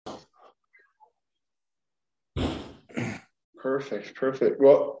Perfect.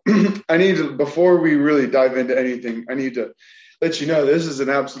 Well, before we really dive into anything, I need to let you know this is an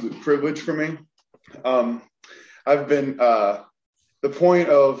absolute privilege for me. Um, I've been, the point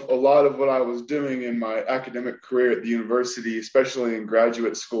of a lot of what I was doing in my academic career at the university, especially in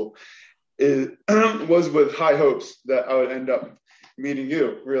graduate school, was with high hopes that I would end up meeting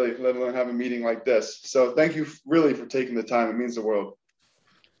you, really, let alone have a meeting like this. So thank you really for taking the time. It means the world.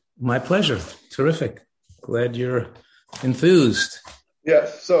 My pleasure. Terrific. Glad you're enthused.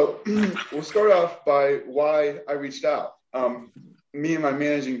 Yes. So we'll start off by why I reached out. Me and my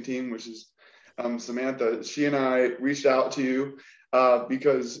managing team, which is Samantha, she and I reached out to you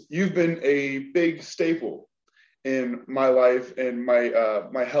because you've been a big staple in my life and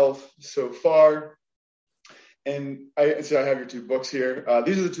my health so far. And I have your two books here.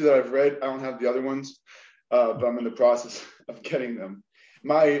 These are the two that I've read. I don't have the other ones, but I'm in the process of getting them.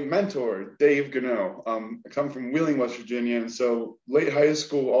 My mentor, Dave Gano, I come from Wheeling, West Virginia, and so late high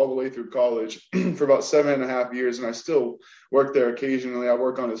school all the way through college for about 7.5 years, and I still work there occasionally. I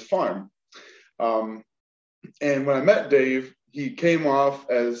work on his farm. And when I met Dave, he came off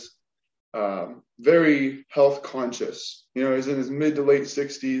as very health conscious. You know, he's in his mid to late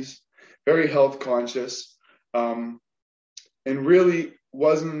 60s, very health conscious, and really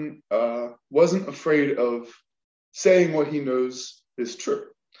wasn't afraid of saying what he knows is true,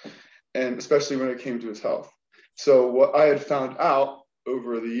 and especially when it came to his health. So what I had found out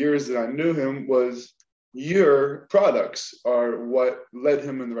over the years that I knew him was your products are what led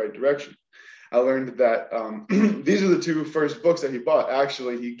him in the right direction. I learned that these are the two first books that he bought.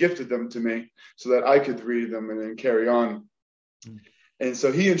 Actually, he gifted them to me so that I could read them and then carry on. And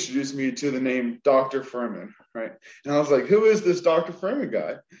so he introduced me to the name Dr. Fuhrman, right? And I was like, who is this Dr. Fuhrman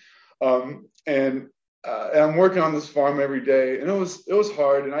guy? And I'm working on this farm every day, and it was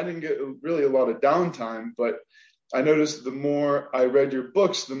hard, and I didn't get really a lot of downtime. But I noticed the more I read your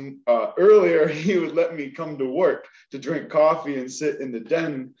books, the earlier he would let me come to work to drink coffee and sit in the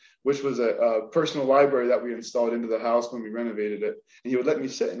den, which was a personal library that we installed into the house when we renovated it. And he would let me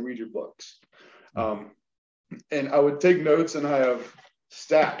sit and read your books. And I would take notes, and I have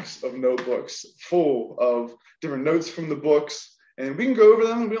stacks of notebooks full of different notes from the books. And we can go over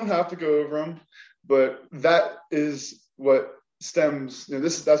them, and we don't have to go over them. But that is what stems,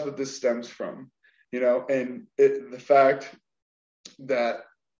 that's what this stems from, and the fact that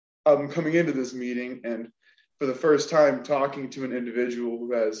I'm coming into this meeting and for the first time talking to an individual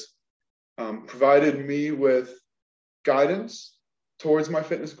who has provided me with guidance towards my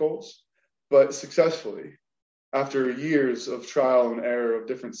fitness goals, but successfully after years of trial and error of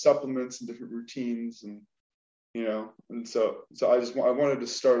different supplements and different routines and so I wanted to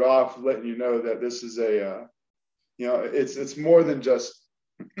start off letting you know that this is it's more than just,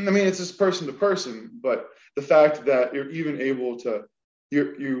 it's just person to person, but the fact that you're even able to,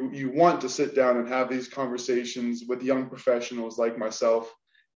 you want to sit down and have these conversations with young professionals like myself.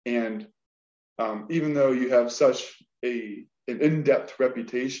 And even though you have such an in-depth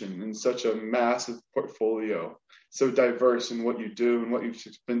reputation and such a massive portfolio, so diverse in what you do and what you've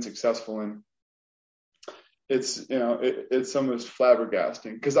been successful in, it's almost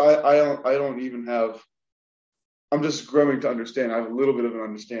flabbergasting because I don't even have, I'm just growing to understand. I have a little bit of an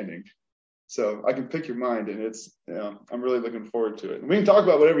understanding, so I can pick your mind, and I'm really looking forward to it. And we can talk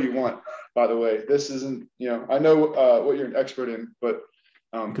about whatever you want, by the way. This isn't, I know what you're an expert in, but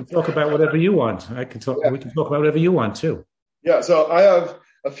you can talk about whatever you want. We can talk about whatever you want too. Yeah. So I have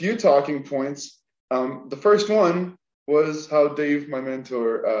a few talking points. The first one was how Dave, my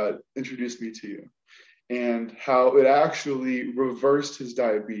mentor, introduced me to you, and how it actually reversed his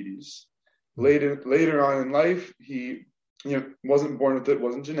diabetes. Later on in life, he wasn't born with it,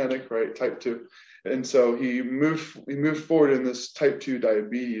 wasn't genetic, right? Type 2. And so he moved forward in this type 2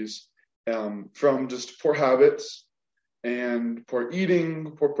 diabetes from just poor habits and poor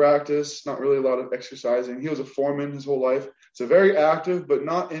eating, poor practice, not really a lot of exercising. He was a foreman his whole life. So very active, but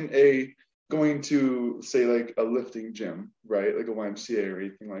not in a going to say like a lifting gym, right? Like a YMCA or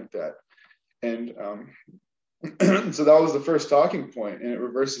anything like that. And so that was the first talking point, and it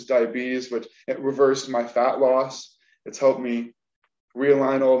reverses diabetes, which it reversed my fat loss. It's helped me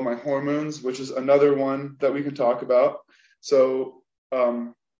realign all of my hormones, which is another one that we can talk about. So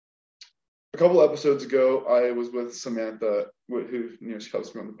a couple episodes ago, I was with Samantha, who she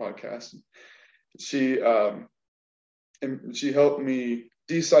helps me on the podcast. She helped me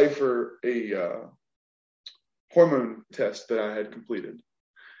decipher a hormone test that I had completed.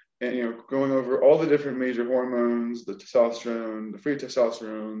 And, going over all the different major hormones, the testosterone, the free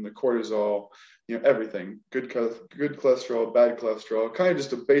testosterone, the cortisol, everything, good cholesterol, bad cholesterol, kind of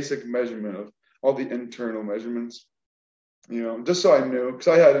just a basic measurement of all the internal measurements. just so I knew, because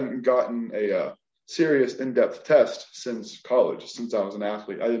I hadn't gotten a serious in-depth test since college, since I was an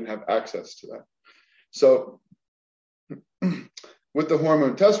athlete. I didn't have access to that. So with the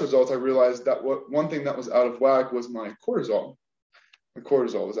hormone test results, I realized that one thing that was out of whack was my cortisol. My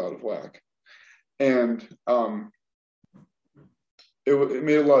cortisol was out of whack. And it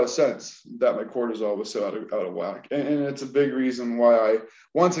made a lot of sense that my cortisol was so out of whack. And it's a big reason why I,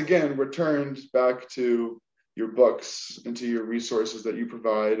 once again, returned back to your books and to your resources that you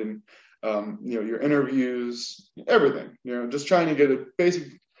provide, and your interviews, everything, just trying to get a basic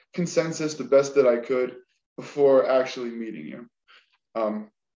consensus the best that I could before actually meeting you.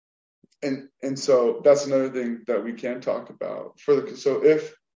 And so that's another thing that we can talk about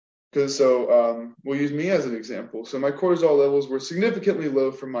we'll use me as an example. So my cortisol levels were significantly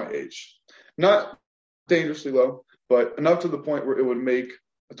low for my age, not dangerously low, but enough to the point where it would make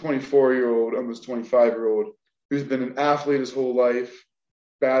a 24-year-old, almost 25-year-old, who's been an athlete his whole life,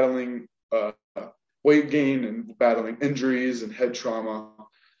 battling weight gain and battling injuries and head trauma,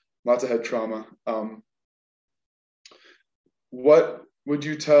 lots of head trauma. What would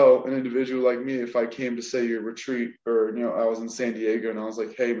you tell an individual like me if I came to, say, your retreat, or I was in San Diego and I was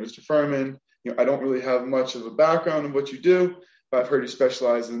like, hey, Mr. Fuhrman, I don't really have much of a background in what you do, but I've heard you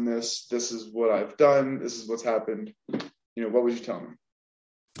specialize in this. This is what I've done. This is what's happened. What would you tell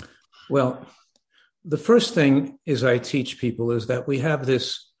me? Well, the first thing is I teach people is that we have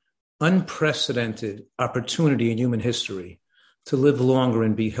this unprecedented opportunity in human history to live longer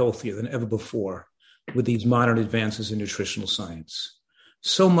and be healthier than ever before with these modern advances in nutritional science.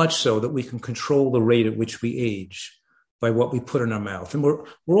 So much so that we can control the rate at which we age by what we put in our mouth. And we're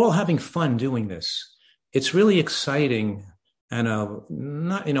all having fun doing this. It's really exciting and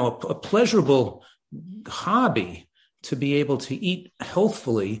a pleasurable hobby to be able to eat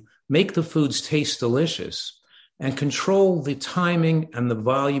healthfully, make the foods taste delicious, and control the timing and the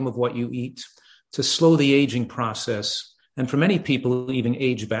volume of what you eat to slow the aging process. And for many people, even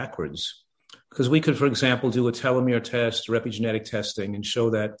age backwards. Because we could, for example, do a telomere test or epigenetic testing and show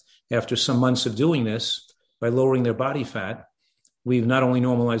that after some months of doing this, by lowering their body fat, we've not only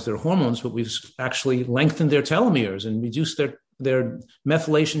normalized their hormones, but we've actually lengthened their telomeres and reduced their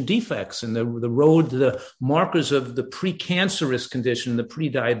methylation defects, and the markers of the precancerous condition, the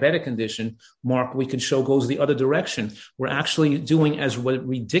pre-diabetic condition we can show goes the other direction. We're actually doing, as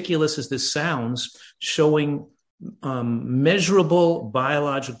ridiculous as this sounds, showing measurable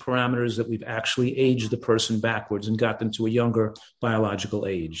biological parameters that we've actually aged the person backwards and got them to a younger biological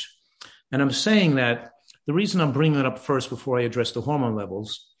age. And I'm saying that the reason I'm bringing it up first before I address the hormone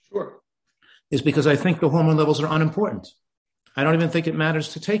levels is because I think the hormone levels are unimportant. I don't even think it matters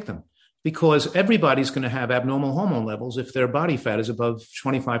to take them, because everybody's going to have abnormal hormone levels if their body fat is above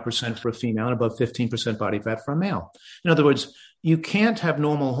 25% for a female and above 15% body fat for a male. In other words, you can't have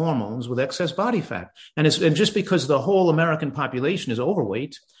normal hormones with excess body fat. And just because the whole American population is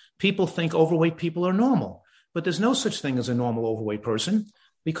overweight, people think overweight people are normal. But there's no such thing as a normal overweight person,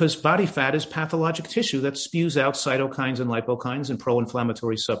 because body fat is pathologic tissue that spews out cytokines and lipokines and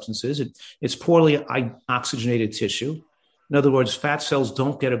pro-inflammatory substances. It's poorly oxygenated tissue. In other words, fat cells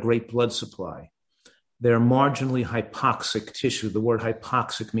don't get a great blood supply. They're marginally hypoxic tissue. The word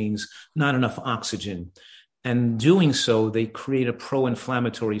hypoxic means not enough oxygen. And doing so, they create a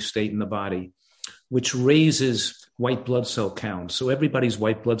pro-inflammatory state in the body, which raises white blood cell counts. So everybody's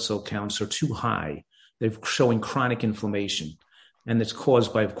white blood cell counts are too high. They're showing chronic inflammation. And it's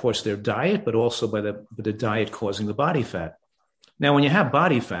caused by, of course, their diet, but also by the diet causing the body fat. Now, when you have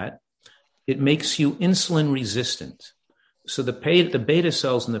body fat, it makes you insulin resistant. So the beta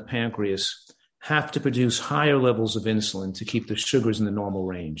cells in the pancreas have to produce higher levels of insulin to keep the sugars in the normal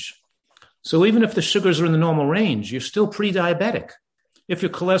range. So even if the sugars are in the normal range, you're still pre-diabetic. If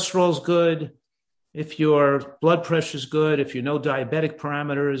your cholesterol is good, if your blood pressure is good, if you know diabetic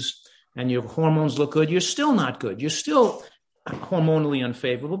parameters and your hormones look good, you're still not good. You're still hormonally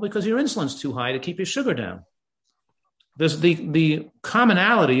unfavorable because your insulin's too high to keep your sugar down. There's the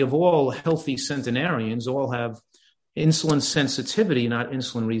commonality of all healthy centenarians all have insulin sensitivity, not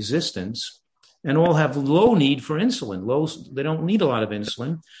insulin resistance, and all have low need for insulin. They don't need a lot of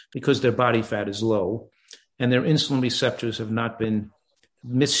insulin because their body fat is low, and their insulin receptors have not been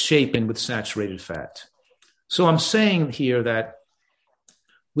misshapen with saturated fat. So I'm saying here that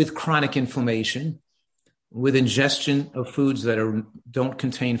with chronic inflammation, with ingestion of foods that don't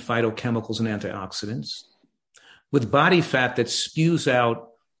contain phytochemicals and antioxidants, with body fat that spews out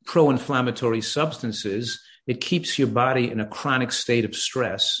pro-inflammatory substances, it keeps your body in a chronic state of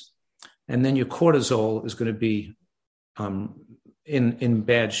stress. And then your cortisol is going to be in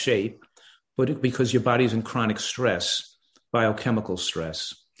bad shape, but because your body's in chronic stress. biochemical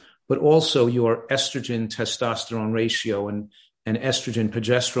stress, but also your estrogen testosterone ratio and estrogen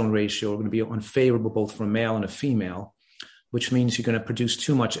progesterone ratio are going to be unfavorable both for a male and a female, which means you're going to produce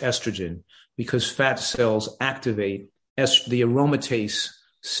too much estrogen because fat cells activate the aromatase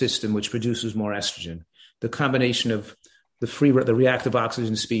system, which produces more estrogen. The combination of the reactive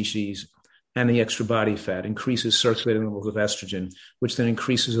oxygen species and the extra body fat increases circulating levels of estrogen, which then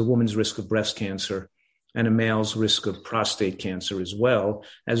increases a woman's risk of breast cancer and a male's risk of prostate cancer as well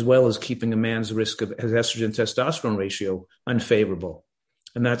as keeping a man's risk of estrogen testosterone ratio unfavorable.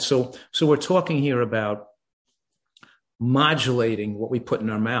 And that's so we're talking here about modulating what we put in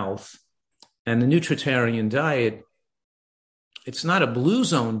our mouth. And the nutritarian diet, it's not a blue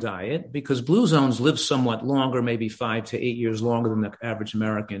zone diet because blue zones live somewhat longer, maybe 5 to 8 years longer than the average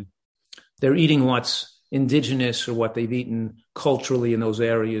American. They're eating what's indigenous or what they've eaten culturally in those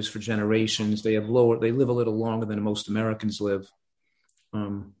areas for generations. They live a little longer than most Americans live.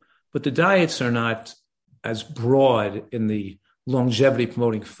 But the diets are not as broad in the longevity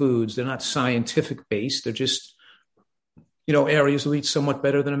promoting foods. They're not scientific based. They're just, areas who eat somewhat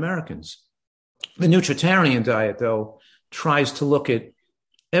better than Americans. The nutritarian diet, though, tries to look at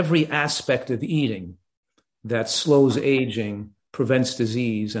every aspect of eating that slows aging, prevents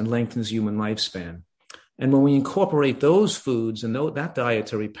disease, and lengthens human lifespan. And when we incorporate those foods and that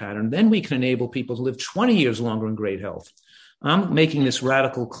dietary pattern, then we can enable people to live 20 years longer in great health. I'm making this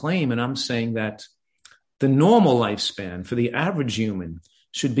radical claim, and I'm saying that the normal lifespan for the average human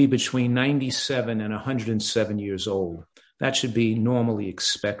should be between 97 and 107 years old. That should be normally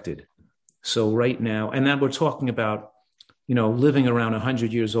expected. So right now, and then we're talking about, living around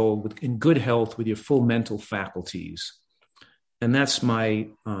 100 years old in good health with your full mental faculties. And that's my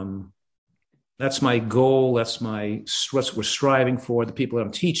goal. That's what we're striving for. The people that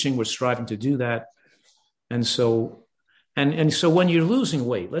I'm teaching, we're striving to do that. And so when you're losing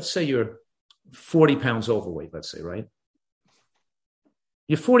weight, let's say you're 40 pounds overweight, let's say, right?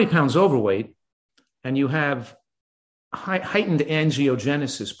 You're 40 pounds overweight and you have heightened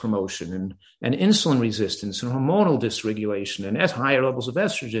angiogenesis promotion and insulin resistance and hormonal dysregulation and higher levels of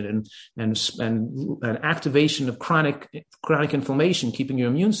estrogen and activation of chronic inflammation, keeping your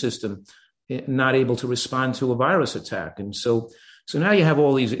immune system not able to respond to a virus attack. And so now you have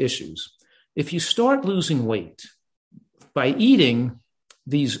all these issues. If you start losing weight by eating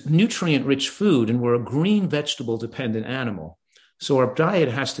these nutrient-rich food, and we're a green vegetable-dependent animal, so our diet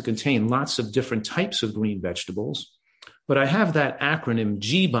has to contain lots of different types of green vegetables. But I have that acronym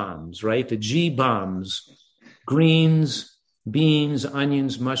G-BOMBS, right? The G-BOMBS, greens, beans,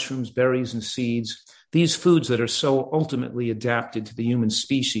 onions, mushrooms, berries, and seeds. These foods that are so ultimately adapted to the human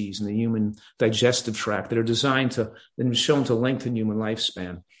species and the human digestive tract that are designed to and shown to lengthen human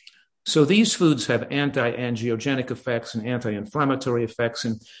lifespan. So these foods have anti-angiogenic effects and anti-inflammatory effects,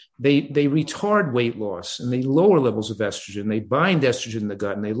 and they retard weight loss and they lower levels of estrogen. They bind estrogen in the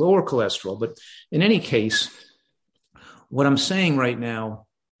gut and they lower cholesterol. But in any case, what I'm saying right now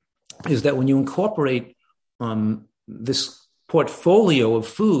is that when you incorporate this portfolio of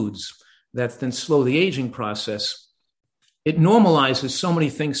foods that then slow the aging process, it normalizes so many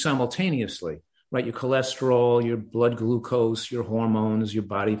things simultaneously, right? Your cholesterol, your blood glucose, your hormones, your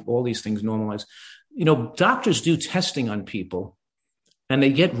body, all these things normalize. Doctors do testing on people and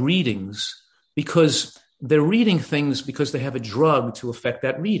they get readings because they're reading things because they have a drug to affect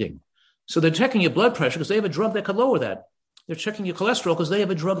that reading. So they're checking your blood pressure because they have a drug that could lower that. They're checking your cholesterol because they have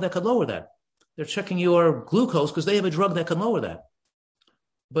a drug that could lower that. They're checking your glucose because they have a drug that can lower that.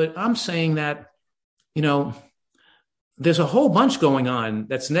 But I'm saying that, there's a whole bunch going on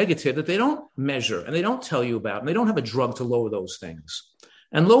that's negative that they don't measure and they don't tell you about, and they don't have a drug to lower those things.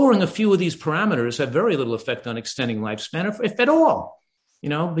 And lowering a few of these parameters have very little effect on extending lifespan, if at all,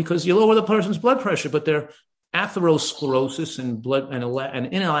 because you lower the person's blood pressure, but their atherosclerosis and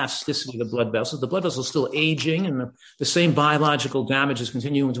inelasticity of the blood vessels. The blood vessels are still aging, and the same biological damage is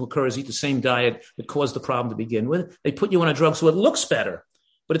continuing to occur as eat the same diet that caused the problem to begin with. They put you on a drug so it looks better,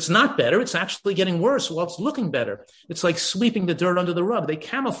 but it's not better. It's actually getting worse while it's looking better. It's like sweeping the dirt under the rug. They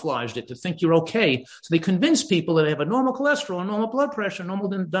camouflaged it to think you're okay. So they convince people that they have a normal cholesterol, normal blood pressure, normal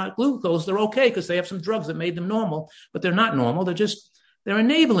glucose. They're okay because they have some drugs that made them normal, but they're not normal. They're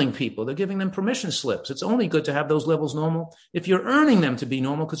enabling people. They're giving them permission slips. It's only good to have those levels normal if you're earning them to be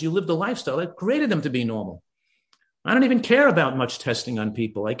normal because you lived a lifestyle that created them to be normal. I don't even care about much testing on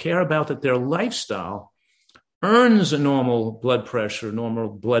people. I care about that their lifestyle earns a normal blood pressure, normal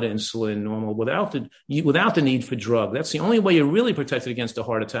blood insulin, normal without the need for drug. That's the only way you're really protected against a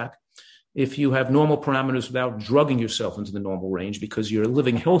heart attack, if you have normal parameters without drugging yourself into the normal range because you're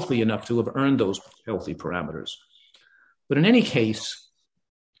living healthy enough to have earned those healthy parameters. But in any case,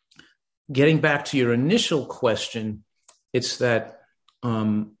 getting back to your initial question, it's that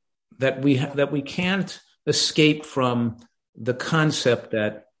that we can't escape from the concept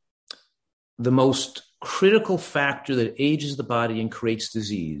that the most critical factor that ages the body and creates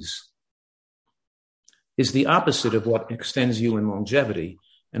disease is the opposite of what extends human longevity.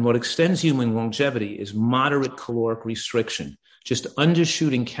 And what extends human longevity is moderate caloric restriction, just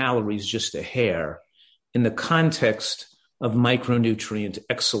undershooting calories just a hair in the context of micronutrient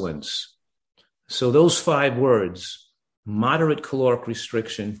excellence. So those 5 words, moderate caloric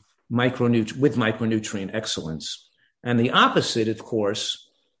restriction, with micronutrient excellence. And the opposite, of course,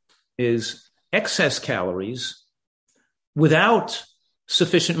 is excess calories without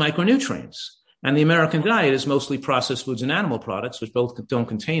sufficient micronutrients. And the American diet is mostly processed foods and animal products, which both don't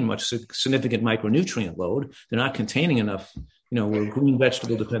contain much significant micronutrient load. They're not containing enough. We're green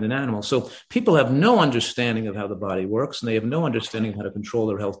vegetable dependent animals. So people have no understanding of how the body works, and they have no understanding of how to control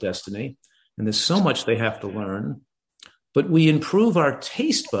their health destiny. And there's so much they have to learn. But we improve our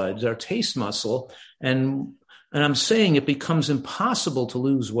taste buds, our taste muscle, and I'm saying it becomes impossible to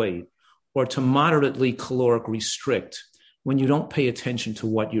lose weight or to moderately caloric restrict when you don't pay attention to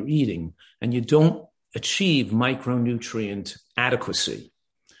what you're eating and you don't achieve micronutrient adequacy.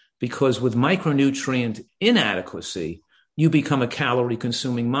 Because with micronutrient inadequacy, you become a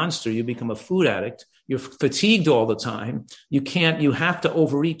calorie-consuming monster. You become a food addict. You're fatigued all the time. You have to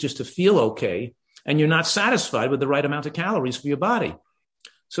overeat just to feel okay, and you're not satisfied with the right amount of calories for your body.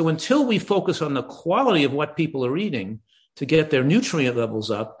 So until we focus on the quality of what people are eating to get their nutrient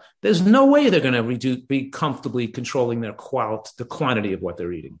levels up, there's no way they're going to be comfortably controlling the quantity of what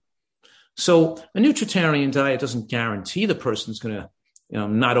they're eating. So a nutritarian diet doesn't guarantee the person's going to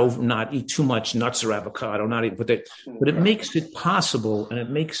not eat too much nuts or avocado, but it makes it possible,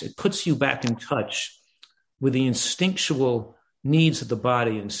 and it puts you back in touch with the instinctual needs of the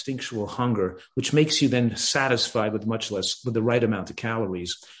body, instinctual hunger, which makes you then satisfied with with the right amount of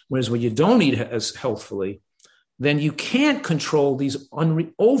calories. Whereas when you don't eat as healthfully, then you can't control these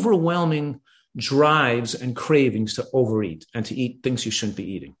overwhelming drives and cravings to overeat and to eat things you shouldn't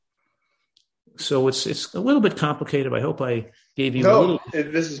be eating. So it's a little bit complicated. I hope I gave you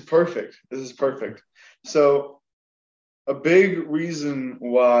this is perfect. This is perfect. So a big reason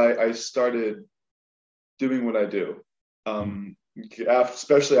why I started doing what I do,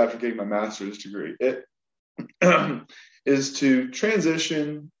 especially after getting my master's degree, it is to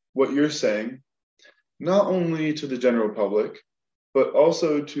transition what you're saying, not only to the general public, but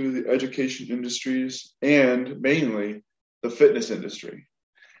also to the education industries and mainly the fitness industry.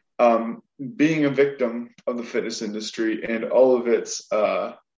 Being a victim of the fitness industry and all of its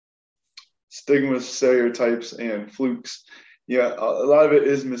stigmas, stereotypes, and flukes, a lot of it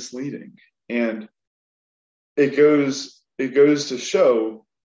is misleading, and it goes to show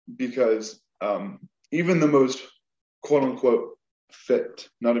because even the most quote unquote fit,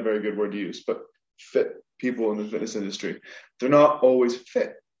 not a very good word to use, but fit people in the fitness industry, they're not always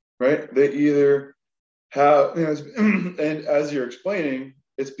fit, right? They either have, and as you're explaining,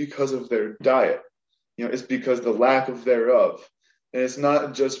 it's because of their diet. It's because the lack of thereof. And it's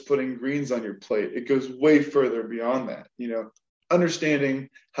not just putting greens on your plate. It goes way further beyond that. Understanding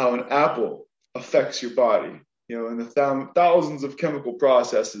how an apple affects your body, and the thousands of chemical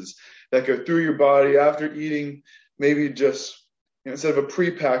processes that go through your body after eating, maybe just, instead of a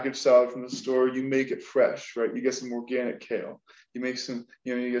prepackaged salad from the store, you make it fresh, right? You get some organic kale. You make some,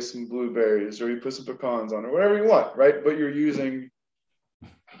 you get some blueberries, or you put some pecans on, or whatever you want, right? But you're using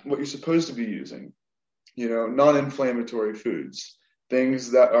what you're supposed to be using, non-inflammatory foods,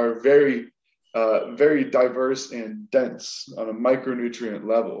 things that are very, very diverse and dense on a micronutrient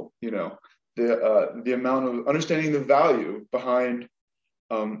level. The amount of understanding the value behind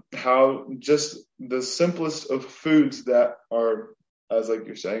how just the simplest of foods that are, as like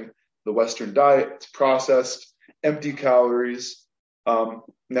you're saying, the Western diet, it's processed, empty calories. And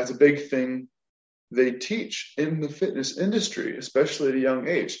that's a big thing they teach in the fitness industry, especially at a young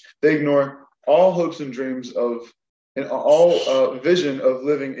age. They ignore all hopes and dreams of, and all vision of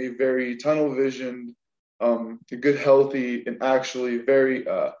living a very tunnel visioned, a good, healthy, and actually very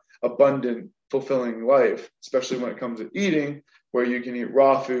abundant, fulfilling life, especially when it comes to eating, where you can eat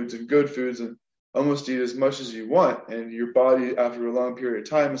raw foods and good foods and almost eat as much as you want. And your body, after a long period of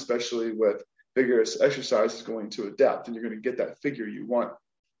time, especially with vigorous exercise, is going to adapt, and you're going to get that figure you want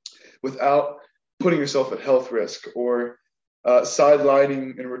without putting yourself at health risk or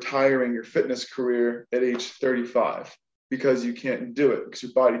sidelining and retiring your fitness career at age 35 because you can't do it, because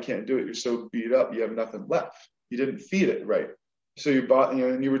your body can't do it. You're so beat up, you have nothing left. You didn't feed it right. So your body,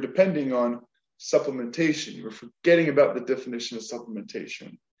 and you were depending on supplementation. You were forgetting about the definition of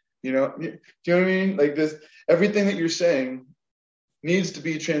supplementation. You know, do you know what I mean? Like this, everything that you're saying needs to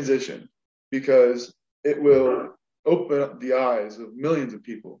be transitioned because it will open up the eyes of millions of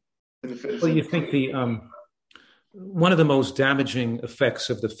people in the fitness Well, you industry. think one of the most damaging effects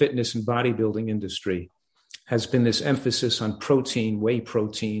of the fitness and bodybuilding industry has been this emphasis on protein, whey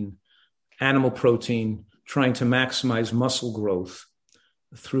protein, animal protein, trying to maximize muscle growth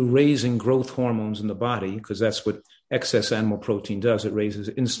through raising growth hormones in the body, because that's what excess animal protein does. It raises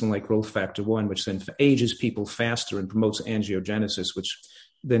insulin-like growth factor 1, which then ages people faster and promotes angiogenesis, which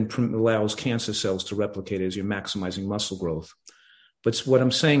then allows cancer cells to replicate as you're maximizing muscle growth. But what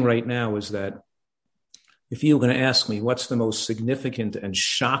I'm saying right now is that if you were going to ask me what's the most significant and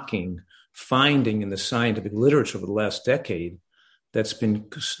shocking finding in the scientific literature over the last decade that's been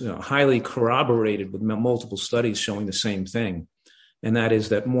highly corroborated with multiple studies showing the same thing, and that is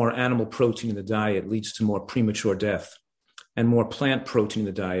that more animal protein in the diet leads to more premature death, and more plant protein in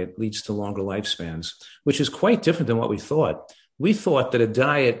the diet leads to longer lifespans, which is quite different than what we thought. We thought that a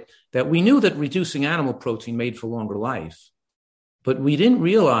diet that we knew that reducing animal protein made for longer life, but we didn't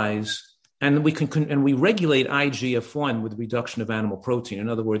realize, and we regulate IGF-1 with reduction of animal protein. In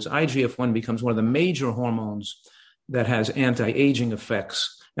other words, IGF-1 becomes one of the major hormones that has anti-aging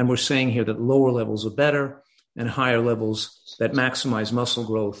effects. And we're saying here that lower levels are better and higher levels that maximize muscle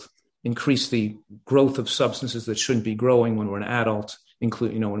growth, increase the growth of substances that shouldn't be growing when we're an adult,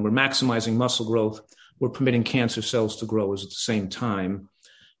 including, when we're maximizing muscle growth, we're permitting cancer cells to grow at the same time.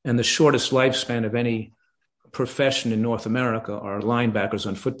 And the shortest lifespan of any profession in North America are linebackers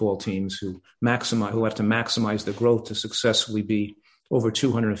on football teams who have to maximize their growth to successfully be over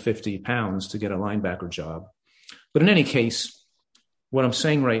 250 pounds to get a linebacker job. But in any case, what I'm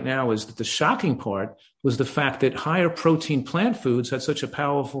saying right now is that the shocking part was the fact that higher protein plant foods had such a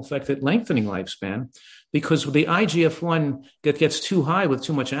powerful effect at lengthening lifespan, because the IGF-1 that gets too high with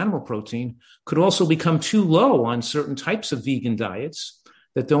too much animal protein could also become too low on certain types of vegan diets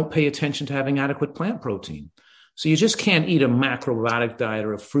that don't pay attention to having adequate plant protein. So you just can't eat a macrobiotic diet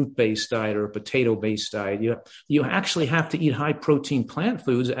or a fruit-based diet or a potato-based diet. You actually have to eat high-protein plant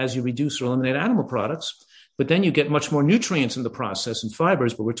foods as you reduce or eliminate animal products, but then you get much more nutrients in the process and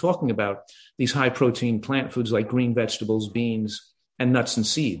fibers. But we're talking about these high-protein plant foods like green vegetables, beans, and nuts and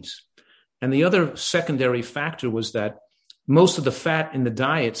seeds. And the other secondary factor was that most of the fat in the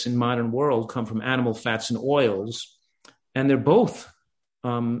diets in modern world come from animal fats and oils, and they're both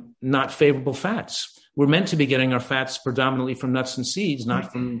not favorable fats. We're meant to be getting our fats predominantly from nuts and seeds,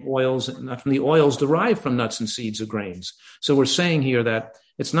 not from oils, not from the oils derived from nuts and seeds or grains. So we're saying here that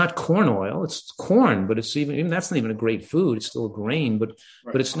it's not corn oil, it's corn, but it's even that's not even a great food. It's still a grain, but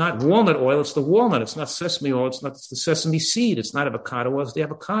it's not walnut oil, it's the walnut. It's not sesame oil, it's the sesame seed. It's not avocado oil, it's the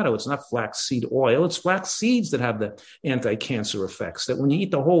avocado. It's not flaxseed oil, it's flax seeds that have the anti-cancer effects. That when you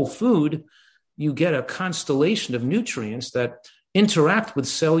eat the whole food, you get a constellation of nutrients that interact with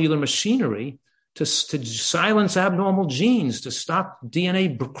cellular machinery to silence abnormal genes, to stop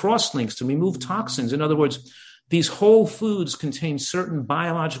DNA crosslinks, to remove toxins. In other words, these whole foods contain certain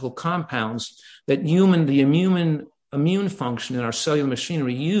biological compounds that the immune function in our cellular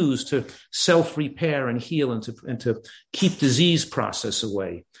machinery use to self-repair and heal and to keep disease process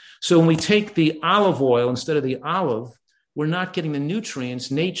away. So when we take the olive oil instead of the olive, we're not getting the nutrients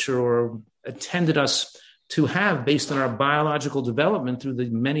nature or intended us to have based on our biological development through the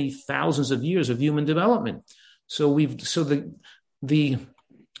many thousands of years of human development. So the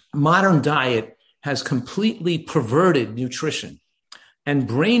modern diet has completely perverted nutrition and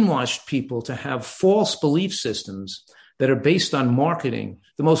brainwashed people to have false belief systems that are based on marketing,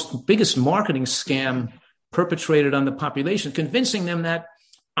 the biggest marketing scam perpetrated on the population, convincing them that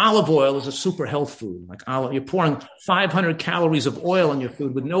olive oil is a super health food. Like you're pouring 500 calories of oil in your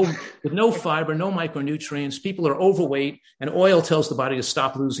food with no fiber, no micronutrients. People are overweight, and oil tells the body to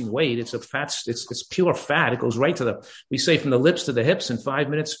stop losing weight. It's it's pure fat. It goes right to we say from the lips to the hips in 5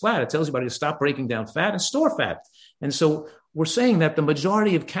 minutes flat. It tells your body to stop breaking down fat and store fat. And so we're saying that the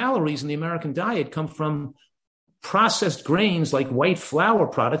majority of calories in the American diet come from processed grains like white flour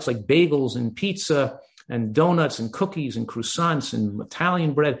products like bagels and pizza and donuts and cookies and croissants and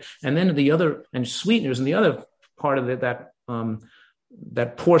Italian bread, and then and sweeteners. And the other part of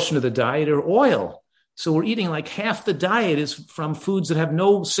that portion of the diet are oil. So we're eating like half the diet is from foods that have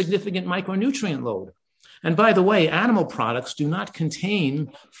no significant micronutrient load. And by the way, animal products do not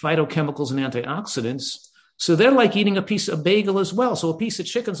contain phytochemicals and antioxidants. So they're like eating a piece of bagel as well. So a piece of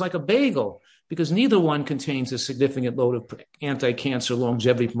chicken's like a bagel, because neither one contains a significant load of anti-cancer,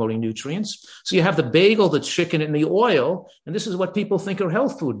 longevity-promoting nutrients. So you have the bagel, the chicken, and the oil, and this is what people think are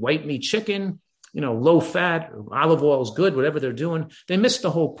health food: white meat chicken, low fat, olive oil is good, whatever they're doing. They miss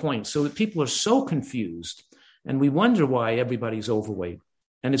the whole point. So people are so confused, and we wonder why everybody's overweight.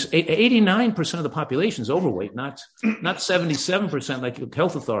 And it's 89% of the population is overweight, not 77% like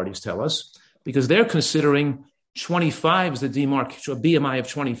health authorities tell us, because they're considering 25 is the demarcation, BMI of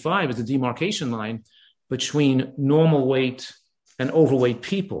 25 is the demarcation line between normal weight and overweight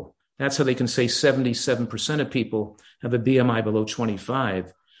people. That's how they can say 77% of people have a BMI below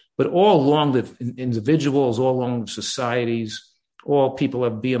 25. But all long-lived individuals, all long-lived societies, all people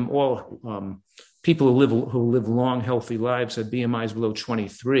have people who live long, healthy lives have BMIs below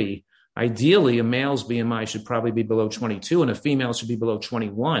 23. Ideally, a male's BMI should probably be below 22, and a female should be below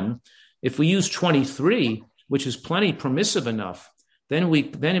 21. If we use 23, which is plenty permissive enough, then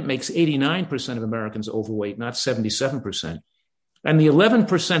it makes 89% of Americans overweight, not 77%. And the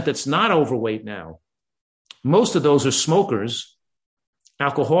 11% that's not overweight now, most of those are smokers,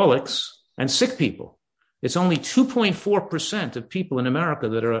 alcoholics, and sick people. It's only 2.4% of people in America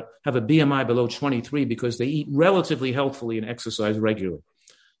that have a BMI below 23 because they eat relatively healthfully and exercise regularly.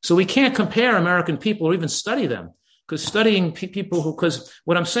 So we can't compare American people or even study them, because studying because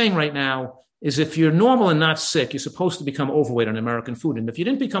what I'm saying right now is if you're normal and not sick, you're supposed to become overweight on American food. And if you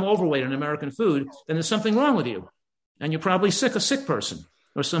didn't become overweight on American food, then there's something wrong with you. And you're probably a sick person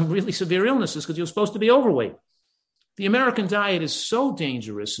or some really severe illnesses because you're supposed to be overweight. The American diet is so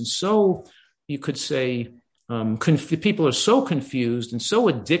dangerous and so, you could say, people are so confused and so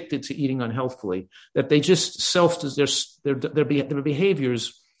addicted to eating unhealthfully that they just their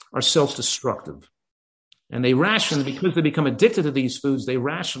behaviors are self-destructive. And because they become addicted to these foods, they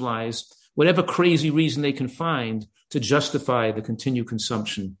rationalize whatever crazy reason they can find to justify the continued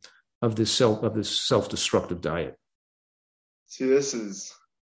consumption of this self-destructive diet. See, this is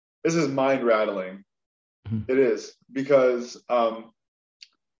mind rattling. Mm-hmm. It is, because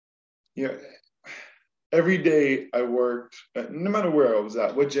every day I worked, no matter where I was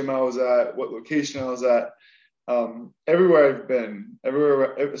at, what gym I was at, what location I was at, everywhere I've been,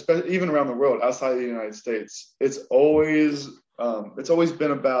 especially even around the world, outside of the United States, it's always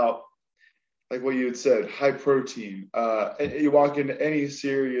been about, like what you had said, high protein. And you walk into any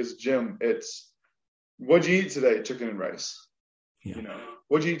serious gym, it's, what'd you eat today? Chicken and rice. Yeah.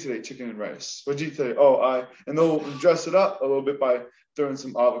 What'd you eat today? Chicken and rice. What'd you eat today? And they'll dress it up a little bit by throwing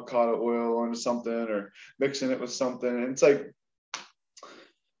some avocado oil onto something or mixing it with something. And it's like,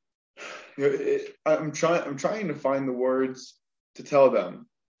 I'm trying to find the words to tell them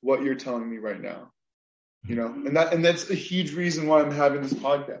what you're telling me right now, and that's a huge reason why I'm having this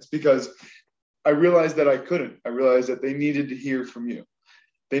podcast, because I realized that I couldn't. I realized that they needed to hear from you.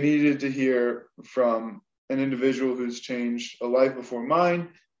 They needed to hear from an individual who's changed a life before mine,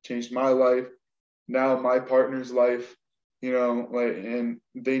 changed my life, now my partner's life, and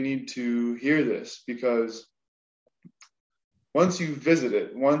they need to hear this, because once you visit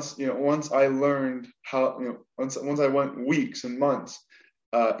it, once I learned how, once I went weeks and months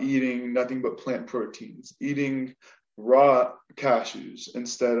eating nothing but plant proteins, eating raw cashews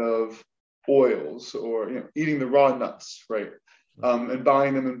instead of oils, or eating the raw nuts, right? And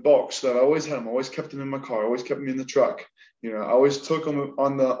buying them in bulk. So that I always had them, always kept them in my car, always kept them in the truck. I always took them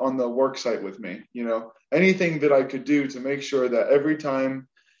on the work site with me. Anything that I could do to make sure that every time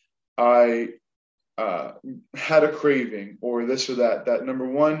I had a craving or this or that number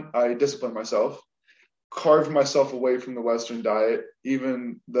one, I disciplined myself, carved myself away from the Western diet,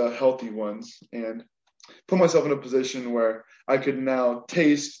 even the healthy ones, and put myself in a position where I could now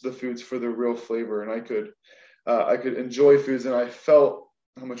taste the foods for their real flavor, and I could enjoy foods, and I felt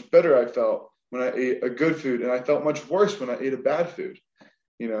how much better I felt when I ate a good food, and I felt much worse when I ate a bad food.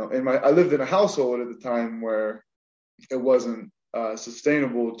 I lived in a household at the time where it wasn't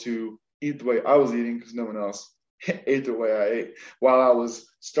sustainable to eat the way I was eating, because no one else ate the way I ate while I was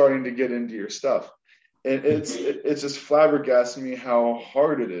starting to get into your stuff. And it's just flabbergasting me how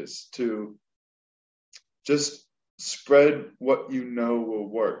hard it is to just spread what will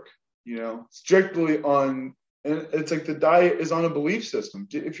work, strictly on. And it's like the diet is on a belief system.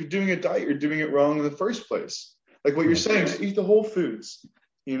 If you're doing a diet, you're doing it wrong in the first place. Like what you're saying, just eat the whole foods,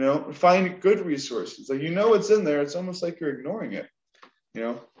 find good resources. Like, it's in there. It's almost like you're ignoring it.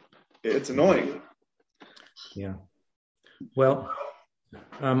 It's annoying. Yeah. Well,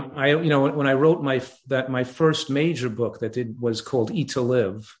 when I wrote my first major book was called Eat to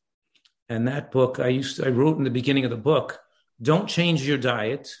Live. And that book, I wrote in the beginning of the book, don't change your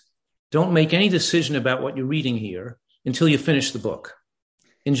diet. Don't make any decision about what you're reading here until you finish the book.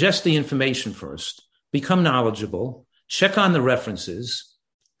 Ingest the information first. Become knowledgeable. Check on the references.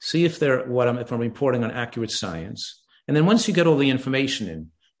 See if I'm reporting on accurate science. And then once you get all the information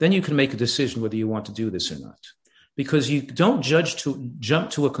in, then you can make a decision whether you want to do this or not. Because you don't jump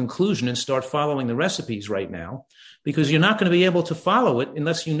to a conclusion and start following the recipes right now, because you're not going to be able to follow it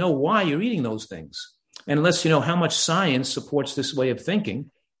unless you know why you're eating those things, and unless you know how much science supports this way of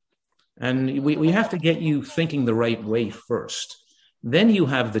thinking. And we have to get you thinking the right way first. Then you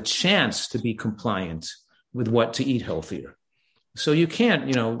have the chance to be compliant with what to eat healthier. So you can't,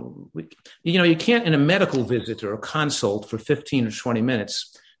 you can't in a medical visit or a consult for 15 or 20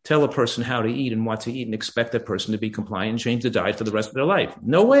 minutes tell a person how to eat and what to eat and expect that person to be compliant and change the diet for the rest of their life.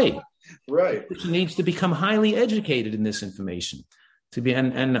 No way. Right. The person needs to become highly educated in this information, to be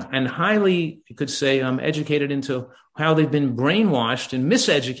and highly, you could say, educated into how they've been brainwashed and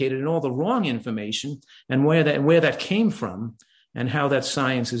miseducated in all the wrong information, and where that came from, and how that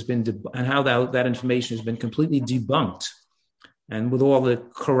science has been and how that information has been completely debunked, and with all the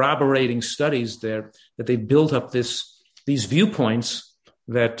corroborating studies there that they've built up these viewpoints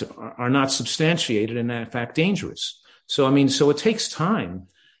that are not substantiated and in fact dangerous. So it takes time.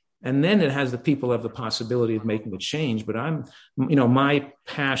 And then the people have the possibility of making a change. But my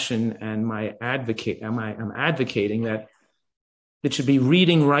passion and I'm advocating that it should be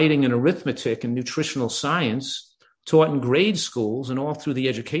reading, writing, and arithmetic and nutritional science taught in grade schools and all through the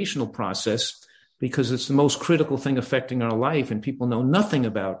educational process, because it's the most critical thing affecting our life. And people know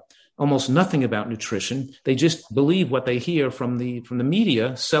almost nothing about nutrition. They just believe what they hear from the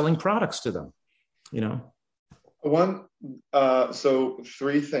media selling products to them, So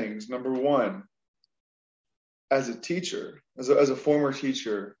 3 things. Number 1, as a teacher, as a former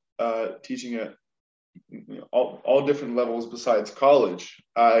teacher, teaching at all different levels besides college,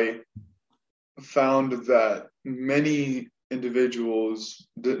 I found that many individuals,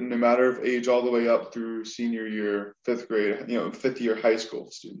 no matter of age, all the way up through senior year, 5th grade, 5th year high school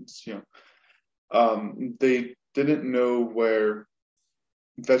students, they didn't know where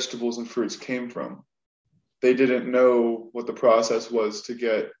vegetables and fruits came from. They didn't know what the process was to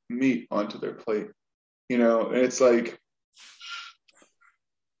get meat onto their plate. And it's like,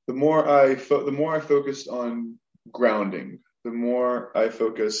 the more I focused on grounding, the more I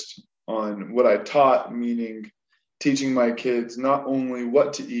focused on what I taught, meaning teaching my kids not only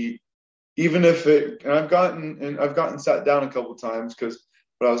what to eat, even if I've gotten sat down a couple of times, because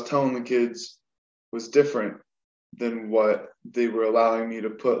what I was telling the kids was different than what they were allowing me to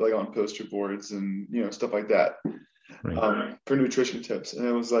put on poster boards and stuff like that, right, for nutrition tips. And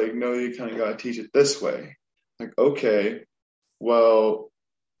it was like, no, you kind of got to teach it this way. Like, okay, well,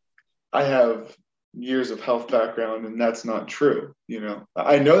 I have years of health background, and that's not true.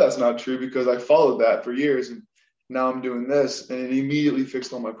 I know that's not true because I followed that for years, and now I'm doing this, and it immediately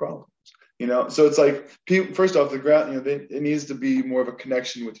fixed all my problems. So it's like, first off, the ground, it needs to be more of a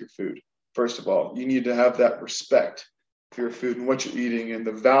connection with your food. First of all, you need to have that respect for your food and what you're eating, and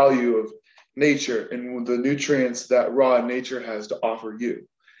the value of nature and the nutrients that raw nature has to offer you,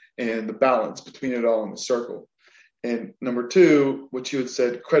 and the balance between it all in the circle. And number 2, what you had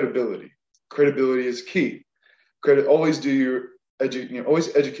said, credibility. Credibility is key. Always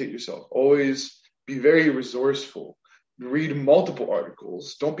always educate yourself. Always be very resourceful. Read multiple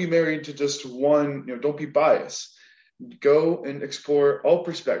articles. Don't be married to just one. Don't be biased. Go and explore all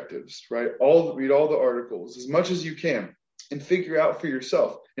perspectives. Right. Read all the articles as much as you can, and figure out for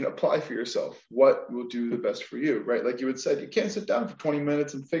yourself and apply for yourself what will do the best for you. Right. Like you had said, you can't sit down for 20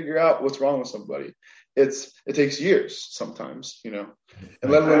 minutes and figure out what's wrong with somebody. It takes years sometimes, and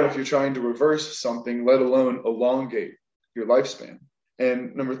let alone if you're trying to reverse something, let alone elongate your lifespan.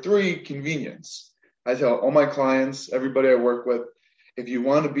 And number 3, convenience. I tell all my clients, everybody I work with, if you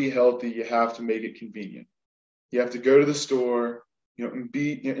want to be healthy, you have to make it convenient. You have to go to the store, and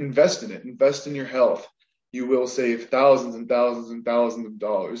invest in it, invest in your health. You will save thousands and thousands and thousands of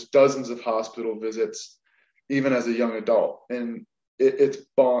dollars, dozens of hospital visits, even as a young adult. And it's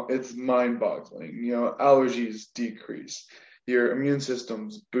mind-boggling. Allergies decrease, your immune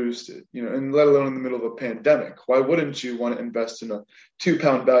system's boosted, and let alone in the middle of a pandemic. Why wouldn't you want to invest in a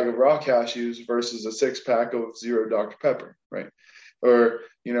 2-pound bag of raw cashews versus a 6-pack of 0 Dr. Pepper, right? Or,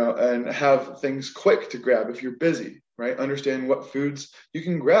 and have things quick to grab if you're busy, right? Understand what foods you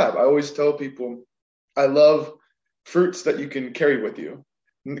can grab. I always tell people I love fruits that you can carry with you,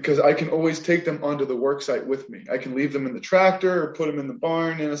 because I can always take them onto the work site with me. I can leave them in the tractor or put them in the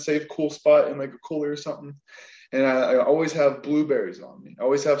barn in a safe, cool spot in like a cooler or something. And I always have blueberries on me. I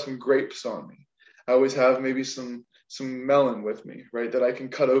always have some grapes on me. I always have maybe some melon with me, right, that I can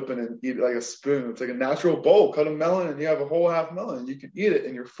cut open and eat like a spoon. It's like a natural bowl. Cut a melon and you have a whole half melon. You can eat it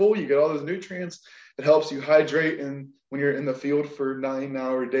and you're full. You get all those nutrients. It helps you hydrate and when you're in the field for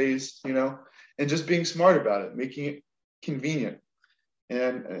 9-hour days, and just being smart about it, making it convenient.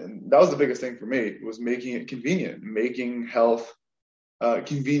 And that was the biggest thing for me, was making it convenient, making health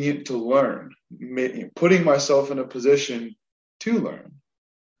convenient to learn, putting myself in a position to learn.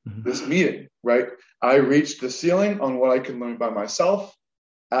 Mm-hmm. This meeting, right? I reached the ceiling on what I can learn by myself,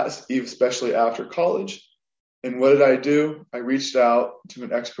 especially after college. And what did I do? I reached out to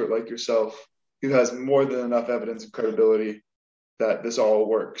an expert like yourself who has more than enough evidence and credibility that this all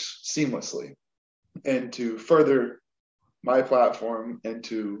works seamlessly, and to further my platform and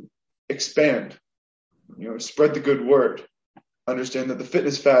to expand, spread the good word. Understand that the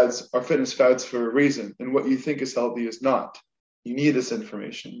fitness fads are fitness fads for a reason, and what you think is healthy is not. You need this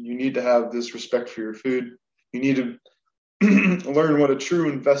information. You need to have this respect for your food. You need to learn what a true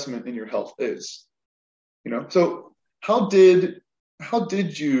investment in your health is. So how did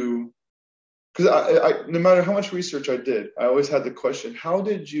you? Because I no matter how much research I did, I always had the question: how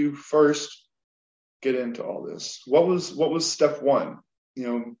did you first get into all this? What was step one?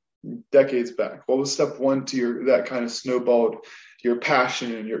 Decades back, what was step one to that kind of snowballed your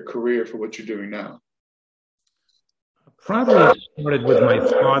passion and your career for what you're doing now? Probably started with my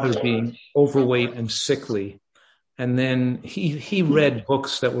father being overweight and sickly. And then he read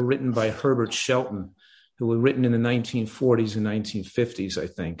books that were written by Herbert Shelton, who were written in the 1940s and 1950s, I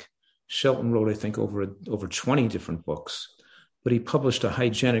think. Shelton wrote, I think, over 20 different books, but he published a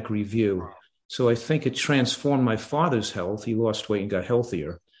hygienic review. So I think it transformed my father's health. He lost weight and got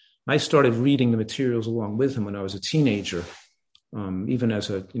healthier. I started reading the materials along with him when I was a teenager, even as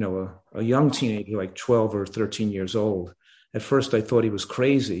a young teenager, like 12 or 13 years old. At first, I thought he was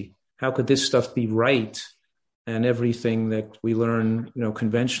crazy. How could this stuff be right and everything that we learn,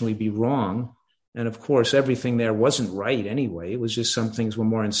 conventionally be wrong? And of course, everything there wasn't right anyway. It was just some things were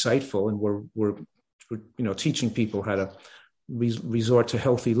more insightful, and we're teaching people how to resort to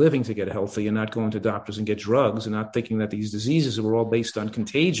healthy living to get healthy, and not going to doctors and get drugs, and not thinking that these diseases were all based on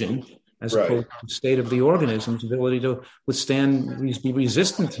contagion as right. opposed to the state of the organism's ability to be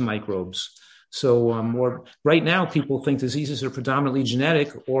resistant to microbes. So right now, people think diseases are predominantly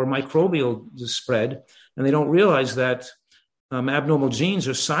genetic or microbial spread, and they don't realize that abnormal genes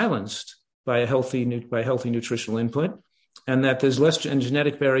are silenced by healthy nutritional input, and that there's less, and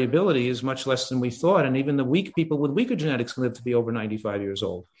genetic variability is much less than we thought. And even the weak people with weaker genetics can live to be over 95 years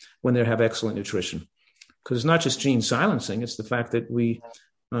old when they have excellent nutrition. Because it's not just gene silencing; it's the fact that we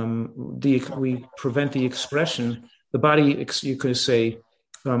prevent the expression. The body, you could say,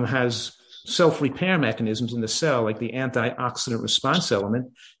 has self-repair mechanisms in the cell, like the antioxidant response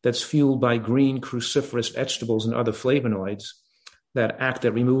element that's fueled by green cruciferous vegetables and other flavonoids that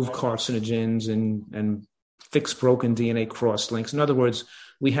remove carcinogens and fix broken DNA cross-links. In other words,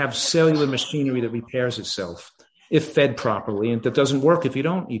 we have cellular machinery that repairs itself if fed properly, and that doesn't work if you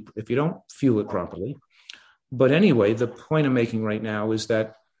don't fuel it properly. But anyway, the point I'm making right now is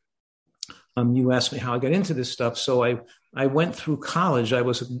that you asked me how I got into this stuff. So I went through college. I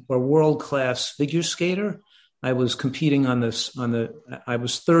was a world-class figure skater. I was competing I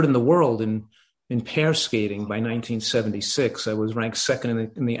was third in the world in pair skating by 1976. I was ranked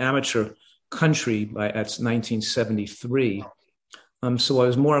second in the amateur country at 1973. So I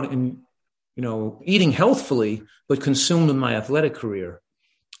was more eating healthfully, but consumed in my athletic career.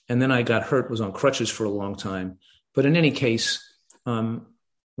 And then I got hurt, was on crutches for a long time. But in any case,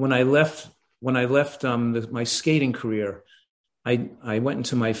 when I left my skating career, I went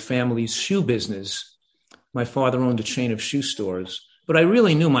into my family's shoe business. My father owned a chain of shoe stores, but I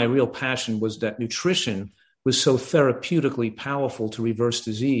really knew my real passion was that nutrition was so therapeutically powerful to reverse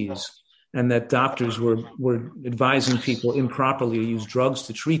disease, and that doctors were advising people improperly to use drugs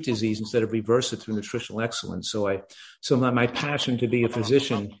to treat disease instead of reverse it through nutritional excellence. So my passion to be a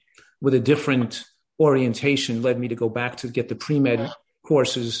physician with a different orientation led me to go back to get the pre-med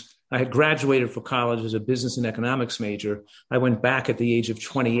courses. I had graduated from college as a business and economics major. I went back at the age of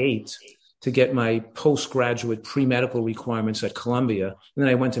 28 to get my postgraduate pre-medical requirements at Columbia. And then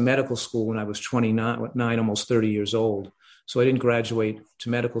I went to medical school when I was 29, almost 30 years old. So I didn't graduate to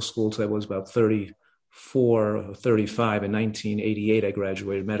medical school until I was about 34 or 35. In 1988, I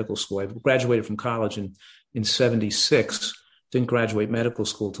graduated medical school. I graduated from college in 76, didn't graduate medical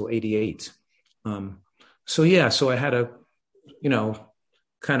school until 88. So I had a,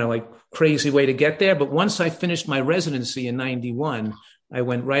 kind of like crazy way to get there. But once I finished my residency in 91, I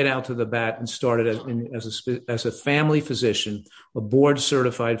went right out to the bat and started as a family physician, a board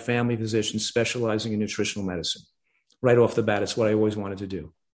certified family physician specializing in nutritional medicine. Right off the bat, it's what I always wanted to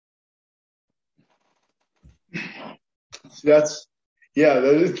do. That's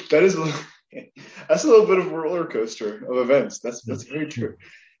a little bit of a roller coaster of events. That's very true.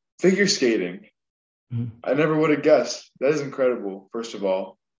 Figure skating. I never would have guessed. That is incredible. First of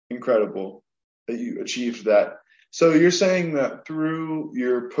all, incredible that you achieved that. So you're saying that through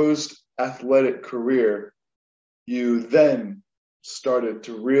your post-athletic career, you then started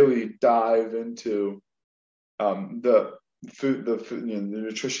to really dive into the the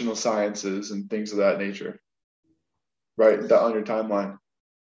nutritional sciences and things of that nature, right? That on your timeline.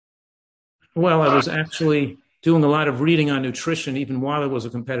 Well, I was actually doing a lot of reading on nutrition even while I was a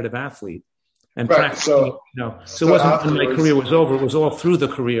competitive athlete and Right. practicing, so it So wasn't when my career afterwards, was over, it was all through the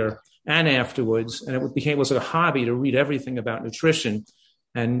career and afterwards. And it was a hobby to read everything about nutrition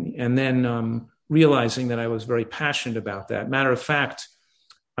and then realizing that I was very passionate about that. Matter of fact,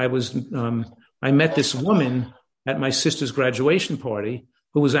 I met this woman at my sister's graduation party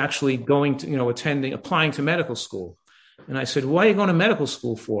who was actually going to, applying to medical school. And I said, why are you going to medical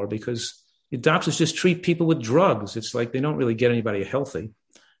school for? Because the doctors just treat people with drugs. It's like they don't really get anybody healthy.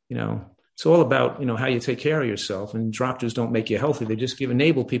 It's all about, how you take care of yourself. And doctors don't make you healthy. They just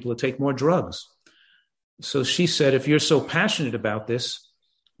enable people to take more drugs. So she said, if you're so passionate about this,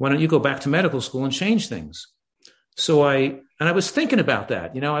 why don't you go back to medical school and change things? So I was thinking about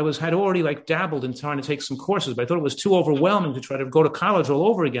that. Had already dabbled in trying to take some courses, but I thought it was too overwhelming to try to go to college all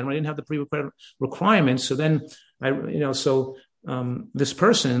over again. I didn't have the pre-requisite requirements. So then this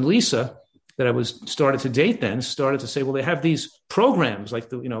person, Lisa, that I was started to date then started to say, well, they have these programs like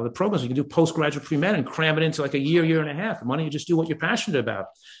the programs you can do postgraduate pre-med and cram it into like a year and a half. Why don't you just do what you're passionate about?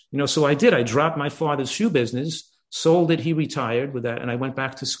 So I did. I dropped my father's shoe business, sold it. He retired with that. And I went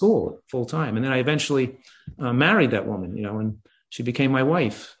back to school full time. And then I eventually married that woman, and she became my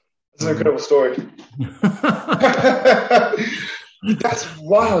wife. That's an incredible story. That's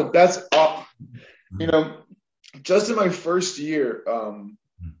wild. That's, just in my first year,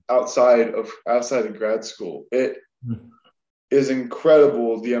 outside of grad school, it is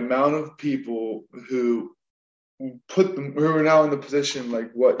incredible the amount of people who are now in the position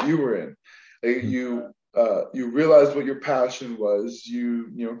like what you were in. You realized what your passion was.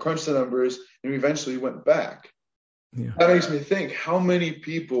 You crunched the numbers, and you eventually went back. Yeah. That makes me think: how many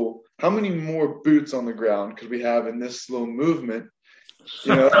more boots on the ground could we have in this slow movement?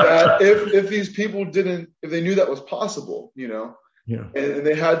 That if these people if they knew that was possible, yeah. And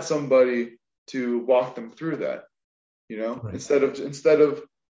they had somebody to walk them through that, right. instead of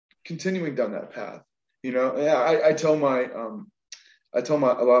continuing down that path, I tell a lot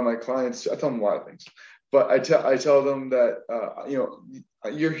of my clients, I tell them a lot of things, but I tell them that,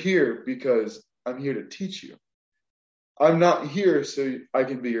 you're here because I'm here to teach you. I'm not here so I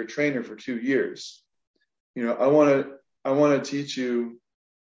can be your trainer for 2 years. I want to teach you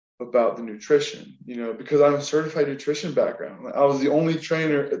about the nutrition, because I'm a certified nutrition background. I was the only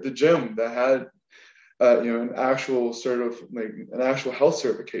trainer at the gym that had, an actual an actual health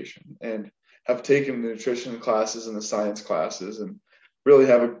certification, and have taken the nutrition classes and the science classes, and really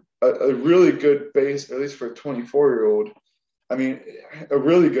have a really good base, at least for a 24-year-old. I mean, a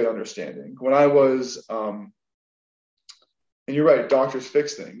really good understanding. When I was, and you're right, doctors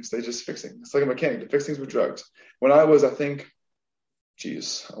fix things. They just fix things. It's like a mechanic. They fix things with drugs. When I was, I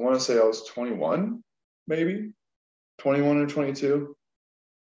want to say I was 21, maybe 21 or 22.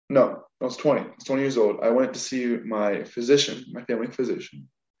 No, I was 20. I was 20 years old. I went to see my physician, my family physician.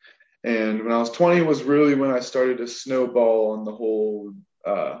 And when I was 20 was really when I started to snowball on the whole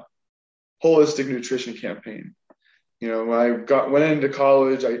holistic nutrition campaign. When I went into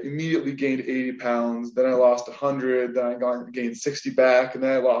college, I immediately gained 80 pounds. Then I lost 100. Then I gained 60 back, and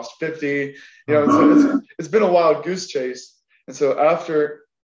then I lost 50. It's been a wild goose chase. And so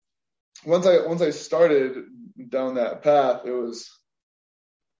once I started down that path, it was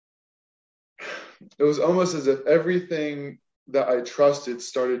almost as if everything that I trusted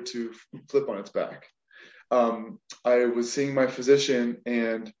started to flip on its back. I was seeing my physician,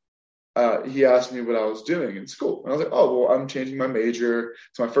 and he asked me what I was doing in school. And I was like, oh, well, I'm changing my major.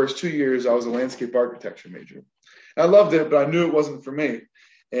 So my first 2 years, I was a landscape architecture major. And I loved it, but I knew it wasn't for me.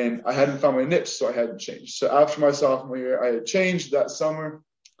 And I hadn't found my niche, so I hadn't changed. So after my sophomore year, I had changed that summer.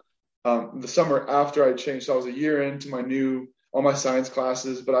 The summer after I changed, so I was a year into all my science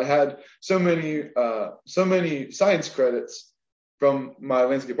classes, but I had so many science credits from my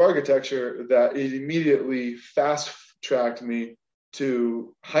landscape architecture that it immediately fast-tracked me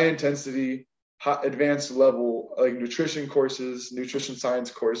to high-intensity, advanced level, like nutrition courses, nutrition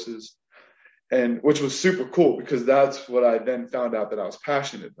science courses, and which was super cool because that's what I then found out that I was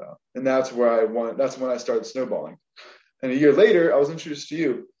passionate about. And that's when I started snowballing. And a year later, I was introduced to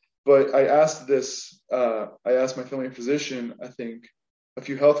you, but I asked my family physician, I think, a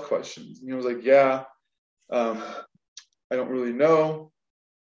few health questions. And he was like, yeah, I don't really know,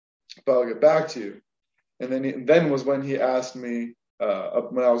 but I'll get back to you. And then was when he asked me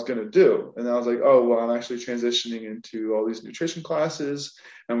what I was going to do. And I was like, oh, well, I'm actually transitioning into all these nutrition classes.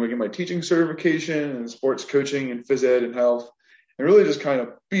 I'm going to get my teaching certification and sports coaching and phys ed and health, and really just kind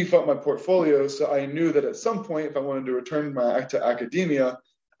of beef up my portfolio. So I knew that at some point, if I wanted to return to academia,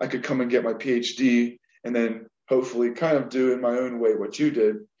 I could come and get my PhD and then hopefully kind of do in my own way what you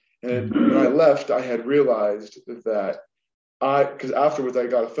did. And when I left, I had realized that because afterwards I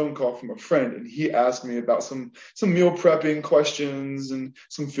got a phone call from a friend, and he asked me about some meal prepping questions and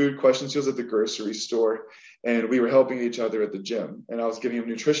some food questions. He was at the grocery store, and we were helping each other at the gym. And I was giving him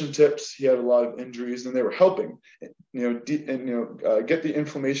nutrition tips. He had a lot of injuries, and they were helping, get the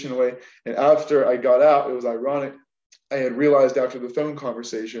inflammation away. And after I got out, it was ironic. I had realized after the phone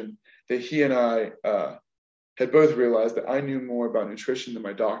conversation that he and I had both realized that I knew more about nutrition than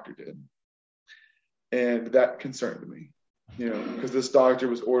my doctor did, and that concerned me. Because this doctor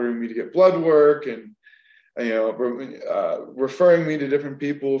was ordering me to get blood work and, referring me to different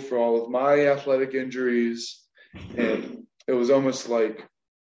people for all of my athletic injuries. And it was almost like,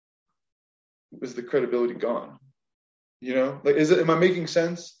 is the credibility gone? Am I making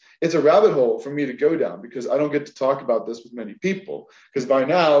sense? It's a rabbit hole for me to go down because I don't get to talk about this with many people, because by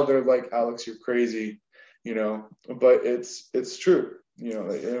now they're like, Alex, you're crazy, but it's true.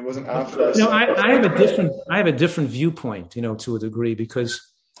 It wasn't after I have a different viewpoint, to a degree, because,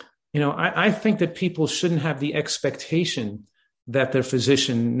 I think that people shouldn't have the expectation that their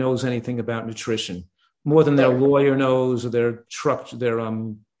physician knows anything about nutrition more than their lawyer knows, or their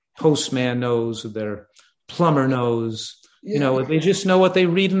postman knows, or their plumber knows. Yeah. They just know what they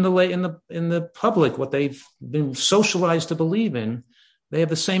read in the public, what they've been socialized to believe in. They have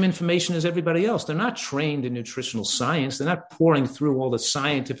the same information as everybody else. They're not trained in nutritional science. They're not pouring through all the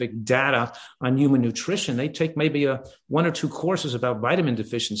scientific data on human nutrition. They take maybe one or two courses about vitamin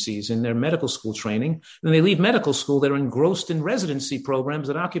deficiencies in their medical school training. Then they leave medical school. They're engrossed in residency programs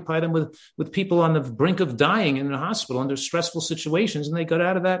that occupy them with people on the brink of dying in the hospital under stressful situations. And they got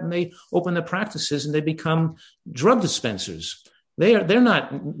out of that and they open their practices and they become drug dispensers. They're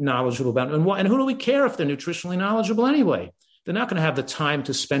not knowledgeable about it. And who do we care if they're nutritionally knowledgeable anyway? They're not going to have the time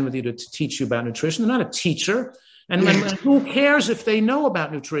to spend with you to teach you about nutrition. They're not a teacher. And who cares if they know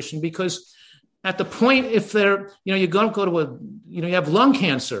about nutrition? Because at the point, if they're, you go to you have lung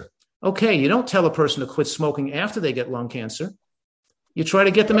cancer. Okay, you don't tell a person to quit smoking after they get lung cancer. You try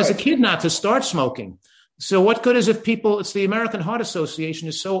to get them as a kid not to start smoking. So what good is if it's the American Heart Association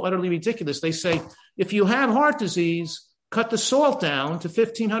is so utterly ridiculous. They say, if you have heart disease, cut the salt down to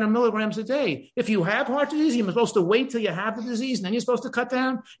 1,500 milligrams a day. If you have heart disease, you're supposed to wait till you have the disease, and then you're supposed to cut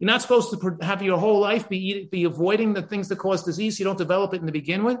down. You're not supposed to have your whole life be avoiding the things that cause disease so you don't develop it in the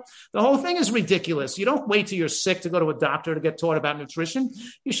begin with. The whole thing is ridiculous. You don't wait till you're sick to go to a doctor to get taught about nutrition.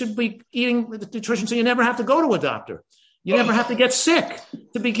 You should be eating nutrition so you never have to go to a doctor. You never have to get sick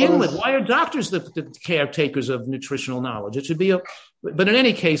to begin with. Why are doctors the caretakers of nutritional knowledge? It should be but in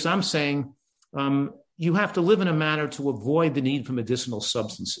any case, I'm saying, you have to live in a manner to avoid the need for medicinal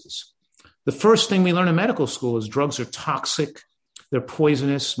substances. The first thing we learn in medical school is drugs are toxic. They're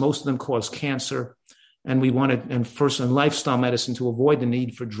poisonous. Most of them cause cancer. And we want to, and first in lifestyle medicine, to avoid the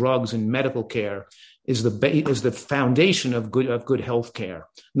need for drugs in medical care is the foundation of good health care.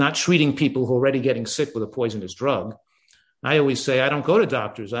 Not treating people who are already getting sick with a poisonous drug. I always say, I don't go to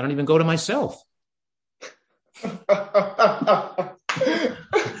doctors. I don't even go to myself.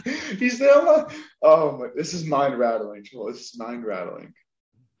 This is mind rattling, Joel. This is mind rattling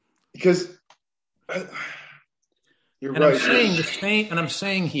because you're right. I'm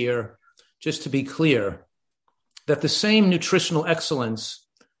saying here, just to be clear, that the same nutritional excellence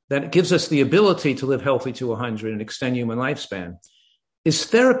that gives us the ability to live healthy to 100 and extend human lifespan is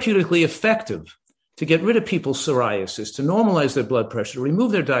therapeutically effective to get rid of people's psoriasis, to normalize their blood pressure, to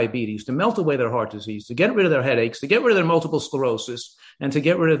remove their diabetes, to melt away their heart disease, to get rid of their headaches, to get rid of their multiple sclerosis, and to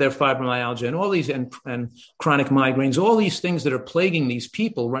get rid of their fibromyalgia and all these and chronic migraines. All these things that are plaguing these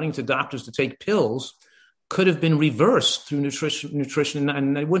people running to doctors to take pills could have been reversed through nutrition,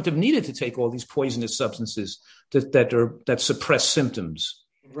 and they wouldn't have needed to take all these poisonous substances that suppress symptoms.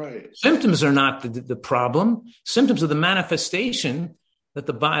 Right. Symptoms are not the problem. Symptoms are the manifestation that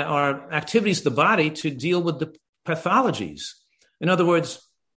are activities of the body to deal with the pathologies. In other words,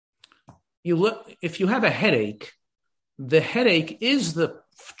 if you have a headache, the headache is the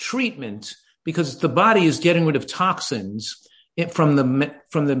treatment because the body is getting rid of toxins from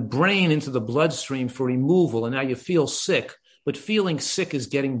the brain into the bloodstream for removal, and now you feel sick, but feeling sick is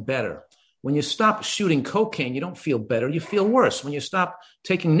getting better. When you stop shooting cocaine, you don't feel better. You feel worse. When you stop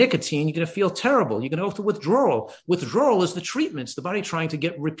taking nicotine, you're going to feel terrible. You're going to go through withdrawal. Withdrawal is the treatments, the body trying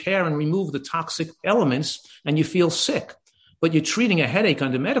to repair and remove the toxic elements, and you feel sick. But you're treating a headache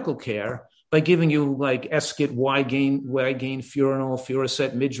under medical care by giving you like Esket, Wygain, Furanol,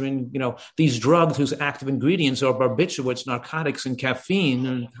 Furacet, Midrin, these drugs whose active ingredients are barbiturates, narcotics, and caffeine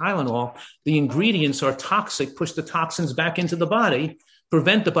and Tylenol. The ingredients are toxic, push the toxins back into the body,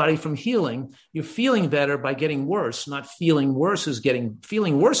 prevent the body from healing. You're feeling better by getting worse, not feeling worse is getting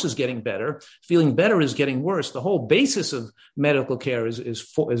better. Feeling better is getting worse. The whole basis of medical care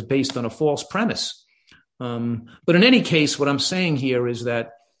is based on a false premise. But in any case, what I'm saying here is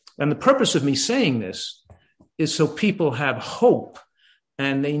that, and the purpose of me saying this is so people have hope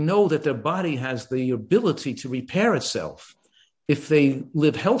and they know that their body has the ability to repair itself if they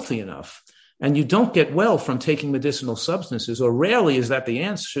live healthy enough. And you don't get well from taking medicinal substances, or rarely is that the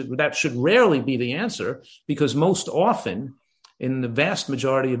answer. That should rarely be the answer, because most often, in the vast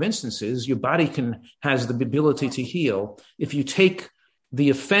majority of instances, your body has the ability to heal. If you take the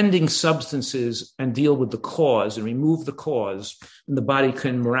offending substances and deal with the cause and remove the cause, and the body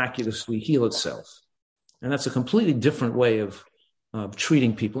can miraculously heal itself. And that's a completely different way of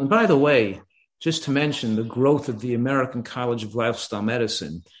treating people. And by the way, just to mention the growth of the American College of Lifestyle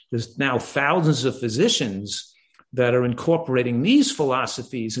Medicine, there's now thousands of physicians that are incorporating these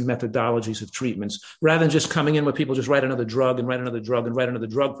philosophies and methodologies of treatments, rather than just coming in where people just write another drug and write another drug and write another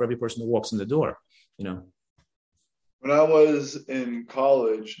drug for every person that walks in the door, When I was in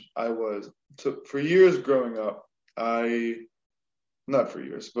college, for years growing up, not for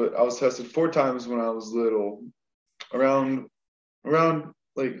years, but I was tested 4 times when I was little, around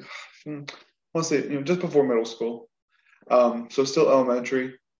like, I want to say, just before middle school. So still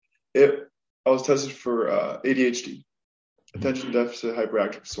elementary. I was tested for ADHD, attention deficit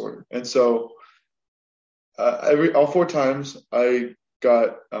hyperactive disorder. And so all 4 times I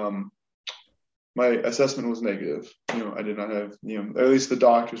got, my assessment was negative. I did not have, at least the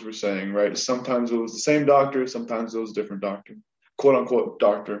doctors were saying, right? Sometimes it was the same doctor, sometimes it was a different doctor, quote unquote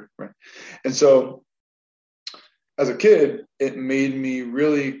doctor, right? And so as a kid, it made me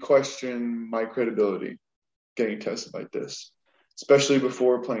really question my credibility getting tested like this, especially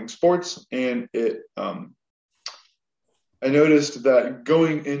before playing sports. And I noticed that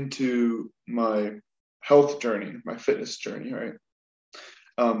going into my health journey, my fitness journey, right?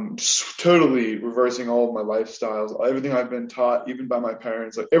 Just totally reversing all of my lifestyles, everything I've been taught, even by my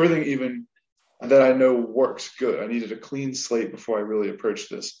parents, like everything even that I know works good. I needed a clean slate before I really approached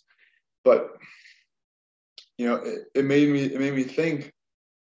this. But, it made me think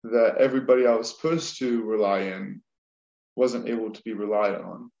that everybody I was supposed to rely on wasn't able to be relied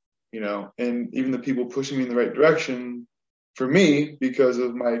on, and even the people pushing me in the right direction, for me, because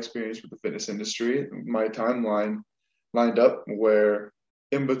of my experience with the fitness industry, my timeline lined up where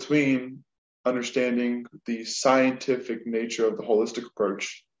in between understanding the scientific nature of the holistic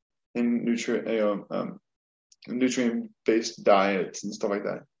approach in nutrient-based diets and stuff like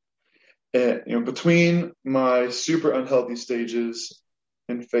that, and between my super unhealthy stages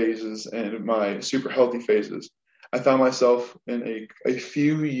and phases and my super healthy phases, I found myself in a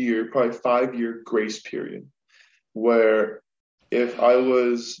few year, probably 5-year grace period, where if I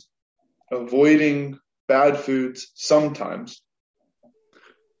was avoiding bad foods sometimes,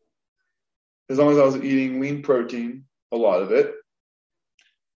 as long as I was eating lean protein, a lot of it,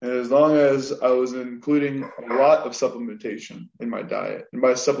 and as long as I was including a lot of supplementation in my diet, and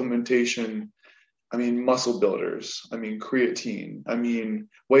by supplementation, I mean muscle builders, I mean creatine, I mean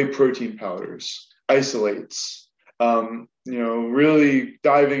whey protein powders, isolates, really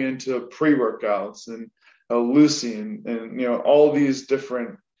diving into pre-workouts and leucine and, all these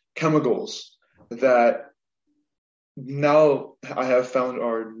different chemicals that now I have found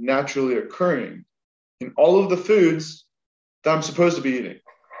are naturally occurring in all of the foods that I'm supposed to be eating,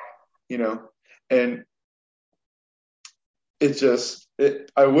 and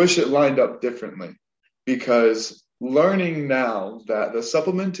I wish it lined up differently, because learning now that the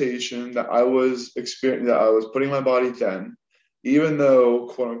supplementation that I was experiencing, that I was putting in my body then, even though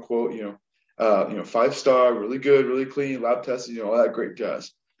quote unquote, 5-star, really good, really clean, lab tested, all that great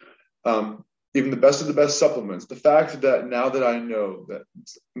jazz. Even the best of the best supplements, the fact that now that I know that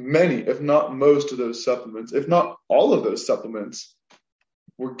many, if not most of those supplements, if not all of those supplements,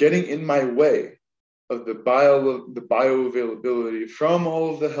 were getting in my way of the bioavailability from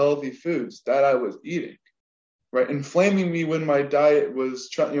all of the healthy foods that I was eating, right? Inflaming me when my diet was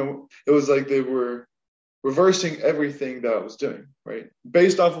trying, it was like they were reversing everything that I was doing, right?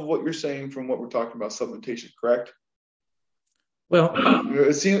 Based off of what you're saying from what we're talking about supplementation, correct? Well,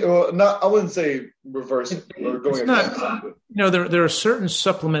 It seems, well, not, I wouldn't say reversing or going it's not. against it. There are certain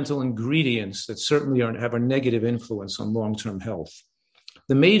supplemental ingredients that certainly have a negative influence on long-term health.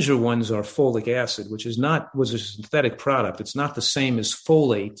 The major ones are folic acid, which was a synthetic product. It's not the same as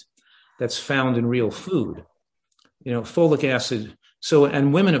folate that's found in real food. Folic acid. So,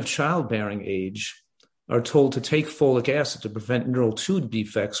 and women of childbearing age are told to take folic acid to prevent neural tube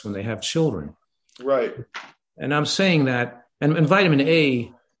defects when they have children. Right. And I'm saying that, and vitamin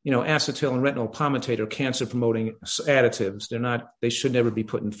A, acetyl and retinol palmitate are cancer-promoting additives. They should never be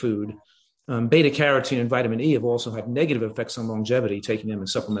put in food. Beta carotene and vitamin E have also had negative effects on longevity, taking them in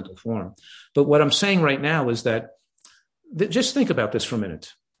supplemental form. But what I'm saying right now is that just think about this for a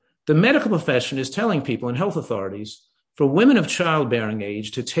minute. The medical profession is telling people and health authorities for women of childbearing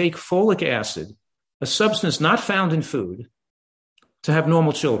age to take folic acid, a substance not found in food, to have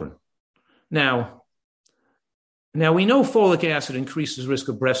normal children. Now we know folic acid increases risk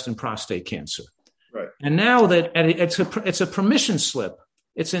of breast and prostate cancer. Right. And now that it's a permission slip,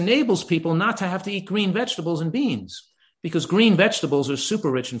 it enables people not to have to eat green vegetables and beans because green vegetables are super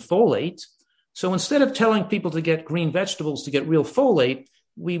rich in folate. So instead of telling people to get green vegetables to get real folate,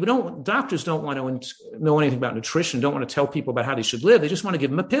 doctors don't want to know anything about nutrition, don't want to tell people about how they should live. They just want to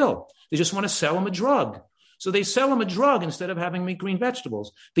give them a pill. They just want to sell them a drug. So they sell them a drug instead of having them eat green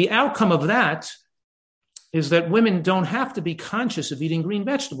vegetables. The outcome of that is that women don't have to be conscious of eating green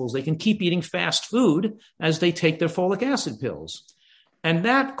vegetables. They can keep eating fast food as they take their folic acid pills. And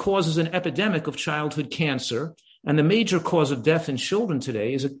that causes an epidemic of childhood cancer. And the major cause of death in children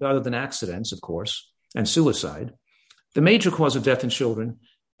today is, other than accidents, of course, and suicide, the major cause of death in children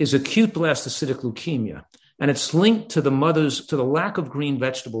is acute blastocytic leukemia. And it's linked to the lack of green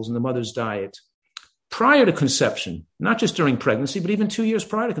vegetables in the mother's diet prior to conception, not just during pregnancy, but even 2 years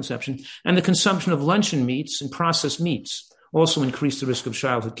prior to conception. And the consumption of luncheon meats and processed meats also increase the risk of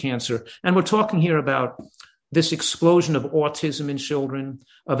childhood cancer. And we're talking here about this explosion of autism in children,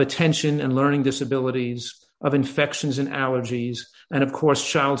 of attention and learning disabilities, of infections and allergies, and of course,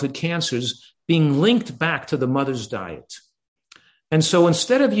 childhood cancers being linked back to the mother's diet. And so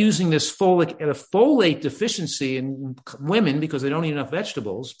instead of using this folate deficiency in women because they don't eat enough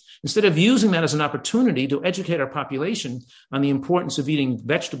vegetables, instead of using that as an opportunity to educate our population on the importance of eating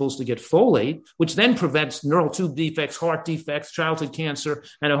vegetables to get folate, which then prevents neural tube defects, heart defects, childhood cancer,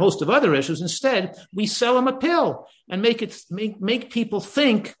 and a host of other issues, instead, we sell them a pill and make people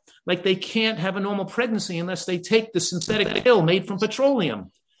think like they can't have a normal pregnancy unless they take the synthetic pill made from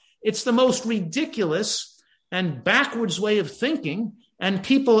petroleum. It's the most ridiculous and backwards way of thinking, and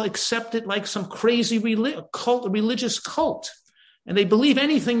people accept it like some crazy religious cult. And they believe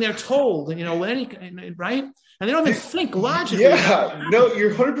anything they're told, right? And they don't even think logically. Yeah, no,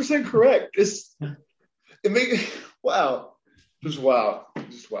 you're 100% correct. Wow. Just wow.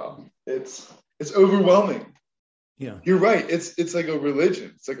 It's overwhelming. Yeah. You're right. It's like a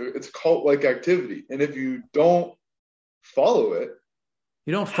religion. It's a cult-like activity. And if you don't follow it,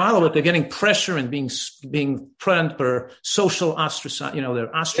 they're getting pressure and being put under social ostracized,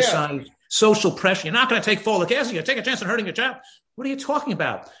 they're ostracized, social pressure. You're not going to take folic acid. You take a chance on hurting your child. What are you talking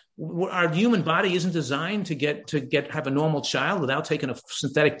about? Our human body isn't designed to have a normal child without taking a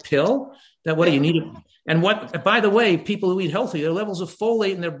synthetic pill. What do you need? And by the way, people who eat healthy, their levels of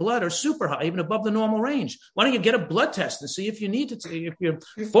folate in their blood are super high, even above the normal range. Why don't you get a blood test and see if you need to, if you're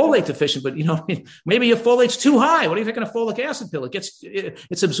folate deficient, but maybe your folate's too high. What are you taking a folic acid pill?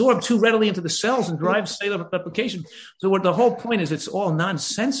 It's absorbed too readily into the cells and drives cellular replication. So the whole point is it's all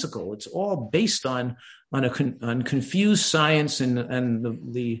nonsensical. It's all based on confused science and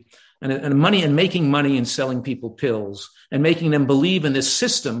money and making money and selling people pills and making them believe in this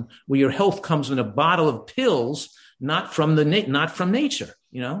system where your health comes in a bottle of pills, not from nature,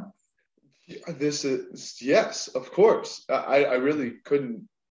 This is, yes, of course. I really couldn't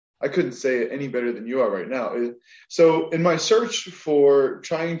say it any better than you are right now. So in my search for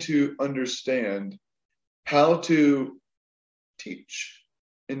trying to understand how to teach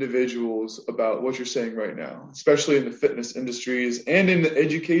individuals about what you're saying right now, especially in the fitness industries and in the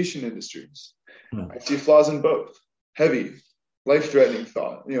education industries. I see flaws in both. Heavy, life-threatening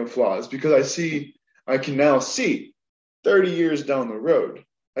flaws, because I can now see 30 years down the road.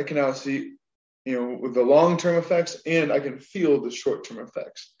 I can now see, with the long-term effects, and I can feel the short-term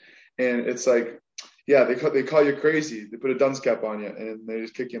effects. And it's like, yeah, they call you crazy. They put a dunce cap on you and they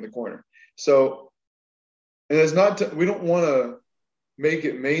just kick you in the corner. So, and it's not, we don't want to make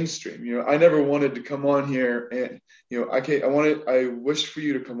it mainstream. I never wanted to come on here and, I wish for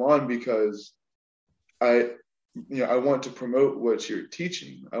you to come on because I want to promote what you're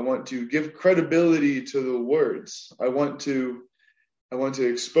teaching. I want to give credibility to the words. I want to I want to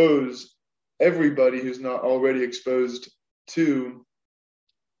expose everybody who's not already exposed to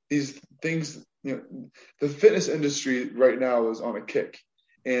these things. The fitness industry right now is on a kick.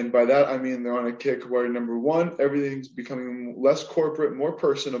 And by that, I mean they're on a kick where, number one, everything's becoming less corporate, more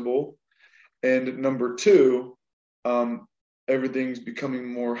personable. And number two, everything's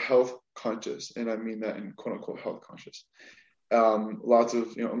becoming more health conscious. And I mean that in quote unquote health conscious. Lots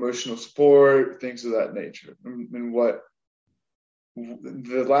of emotional support, things of that nature. And what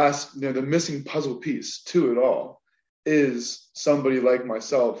the missing puzzle piece to it all is somebody like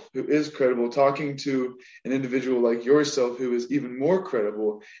myself who is credible, talking to an individual like yourself who is even more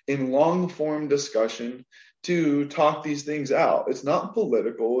credible in long form discussion to talk these things out. It's not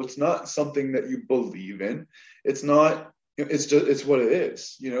political. It's not something that you believe in. It's not, it's what it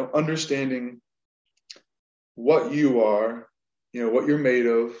is, understanding what you are, what you're made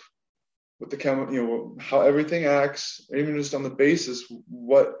of, what the how everything acts, even just on the basis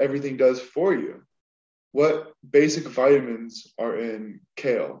what everything does for you. What basic vitamins are in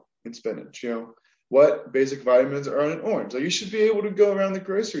kale and spinach? What basic vitamins are in an orange? You should be able to go around the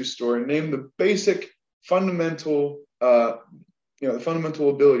grocery store and name the basic fundamental, the fundamental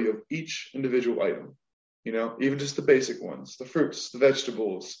ability of each individual item. Even just the basic ones, the fruits, the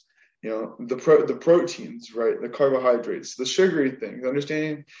vegetables, the proteins, right? The carbohydrates, the sugary things,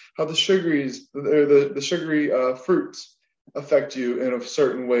 understanding how the sugary fruits affect you in a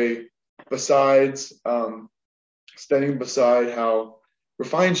certain way, besides standing beside how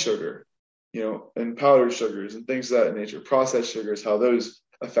refined sugar, and powdered sugars and things of that nature, processed sugars, how those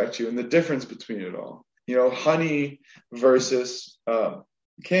affect you and the difference between it all. Honey versus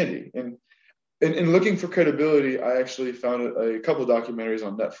candy. And in looking for credibility, I actually found a couple of documentaries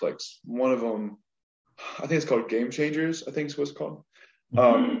on Netflix. One of them, I think it's called Game Changers, I think is what it's called.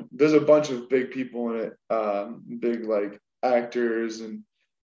 There's a bunch of big people in it, big actors and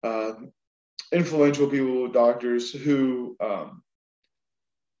influential people, doctors who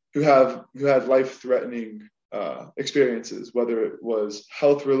had life-threatening experiences, whether it was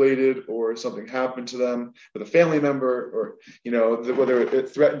health-related or something happened to them with a family member, or whether it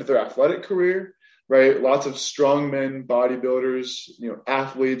threatened their athletic career. Right, lots of strongmen, bodybuilders,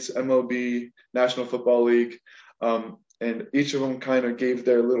 athletes, MLB, National Football League, and each of them kind of gave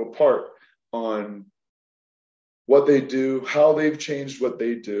their little part on what they do, how they've changed what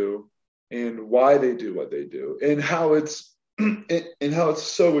they do, and why they do what they do, and how it's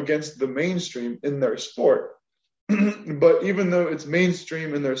so against the mainstream in their sport. But even though it's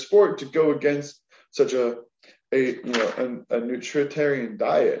mainstream in their sport to go against such a nutritarian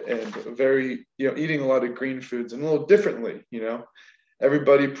diet and very eating a lot of green foods and a little differently,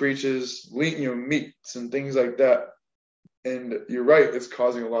 everybody preaches meats and things like that, and you're right, it's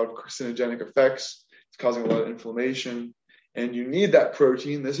causing a lot of carcinogenic effects. It's causing a lot of inflammation, and you need that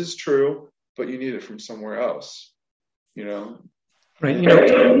protein. This is true, but you need it from somewhere else. Right.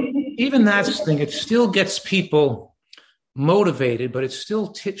 Even that thing, it still gets people motivated, but it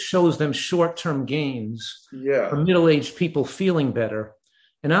still shows them short-term gains for middle-aged people feeling better.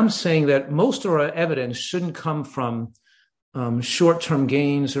 And I'm saying that most of our evidence shouldn't come from short-term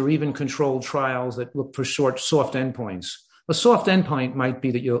gains or even controlled trials that look for soft endpoints. A soft endpoint might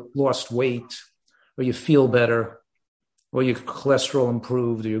be that you lost weight, or you feel better, or your cholesterol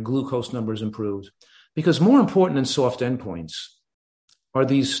improved, or your glucose numbers improved. Because more important than soft endpoints are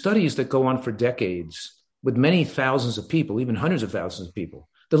these studies that go on for decades with many thousands of people, even hundreds of thousands of people,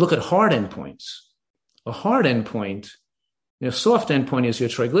 that look at hard endpoints. A hard endpoint, soft endpoint is your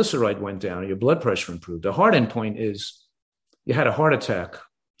triglyceride went down or your blood pressure improved. A hard endpoint is you had a heart attack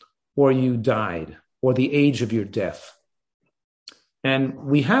or you died or the age of your death. And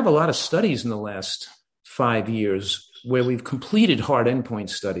we have a lot of studies in the last 5 years where we've completed hard endpoint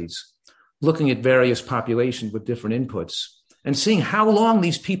studies, looking at various populations with different inputs and seeing how long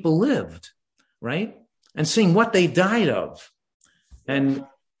these people lived, right? And seeing what they died of. And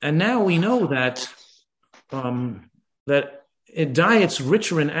now we know that diets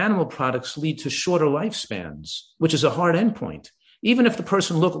richer in animal products lead to shorter lifespans, which is a hard endpoint. Even if the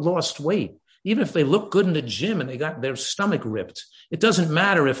person lost weight, even if they look good in the gym and they got their stomach ripped, it doesn't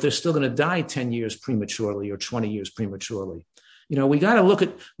matter if they're still going to die 10 years prematurely or 20 years prematurely. We got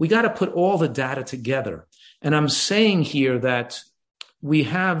to put all the data together. And I'm saying here that we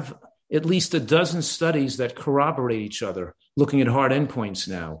have at least a dozen studies that corroborate each other, looking at hard endpoints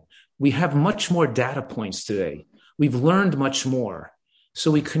now. We have much more data points today. We've learned much more. So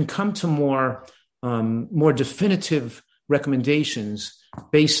we can come to more definitive recommendations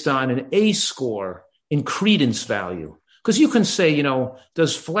based on an A score in credence value. Because you can say,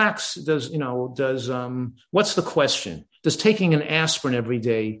 what's the question? does taking an aspirin every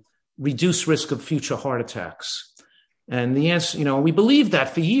day reduce risk of future heart attacks? And the answer, we believed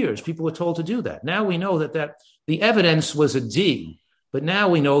that for years. People were told to do that. Now we know that the evidence was a D, but now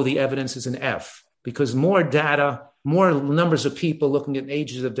we know the evidence is an F, because more data, more numbers of people looking at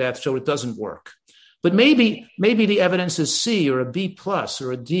ages of death show it doesn't work. But maybe the evidence is C or a B plus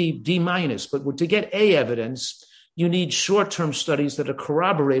or a D minus. But to get A evidence, you need short-term studies that are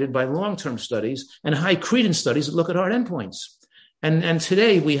corroborated by long-term studies and high credence studies that look at hard endpoints. And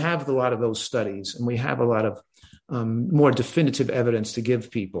today we have a lot of those studies, and we have a lot of more definitive evidence to give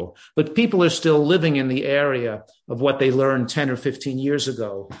people. But people are still living in the area of what they learned 10 or 15 years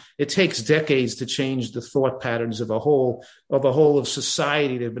ago. It takes decades to change the thought patterns of a whole of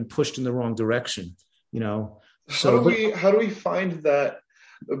society that have been pushed in the wrong direction. So how do we find that?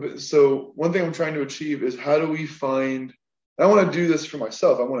 So one thing I'm trying to achieve is, how do we find, I want to do this for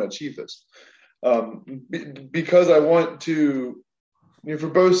myself. I want to achieve this because I want to, for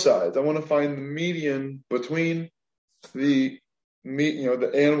both sides, I want to find the median between the meat,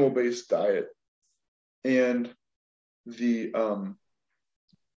 the animal-based diet and the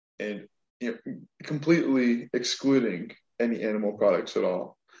completely excluding any animal products at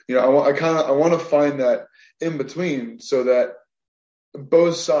all. I want to find that in between, so that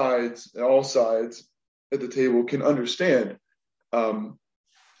both sides, all sides at the table, can understand that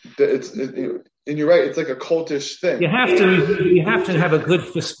and you're right, it's like a cultish thing. You have to have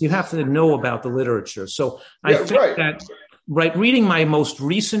you have to know about the literature. So I think that reading my most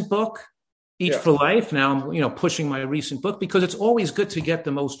recent book, Eat for Life. Now I'm pushing my recent book, because it's always good to get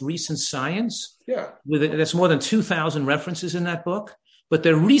the most recent science. Yeah, there's more than 2,000 references in that book. But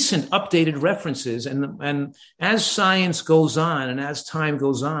they're recent, updated references. And as science goes on and as time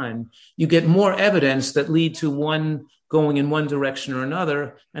goes on, you get more evidence that lead to one going in one direction or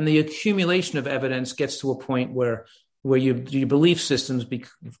another. And the accumulation of evidence gets to a point where your belief systems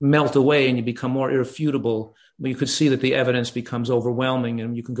melt away and you become more irrefutable. You could see that the evidence becomes overwhelming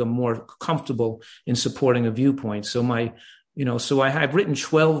and you can become more comfortable in supporting a viewpoint. So I've written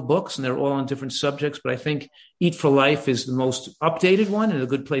 12 books, and they're all on different subjects, but I think Eat for Life is the most updated one and a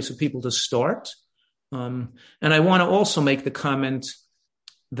good place for people to start. And I want to also make the comment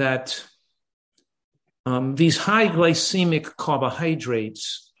that these high glycemic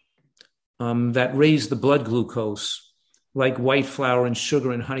carbohydrates that raise the blood glucose, like white flour and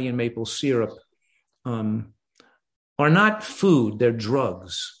sugar and honey and maple syrup, are not food, they're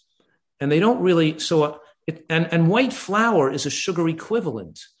drugs. And they don't really, and white flour is a sugar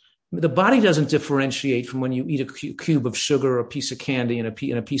equivalent. The body doesn't differentiate from when you eat a cube of sugar or a piece of candy and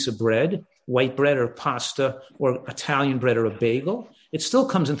a piece of bread, white bread or pasta or Italian bread or a bagel. It still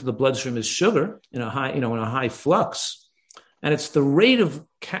comes into the bloodstream as sugar in a high flux. And it's the rate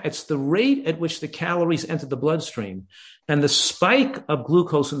at which the calories enter the bloodstream and the spike of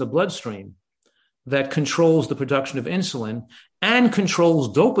glucose in the bloodstream that controls the production of insulin and controls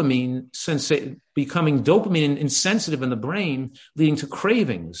dopamine, becoming dopamine insensitive in the brain, leading to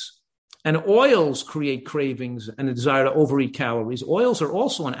cravings. And oils create cravings and a desire to overeat calories. Oils are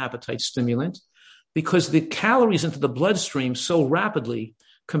also an appetite stimulant because the calories into the bloodstream so rapidly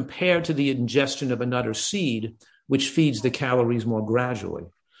compared to the ingestion of a nut or seed, which feeds the calories more gradually.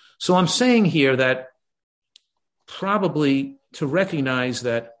 So I'm saying here that probably to recognize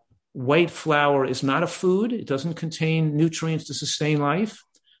that white flour is not a food. It doesn't contain nutrients to sustain life.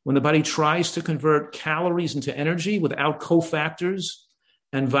 When the body tries to convert calories into energy without cofactors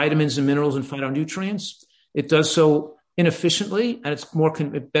and vitamins and minerals and phytonutrients, it does so inefficiently, and it's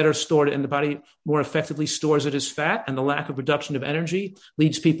better stored, and the body more effectively stores it as fat. And the lack of production of energy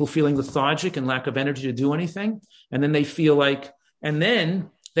leads people feeling lethargic and lack of energy to do anything. And then they feel and then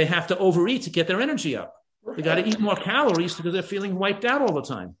they have to overeat to get their energy up. They got to eat more calories because they're feeling wiped out all the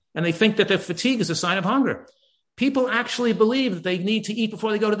time. And they think that their fatigue is a sign of hunger. People actually believe that they need to eat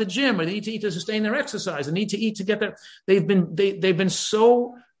before they go to the gym, or they need to eat to sustain their exercise, and need to eat to get their. They've been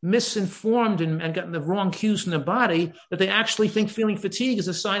so misinformed and gotten the wrong cues from their body that they actually think feeling fatigue is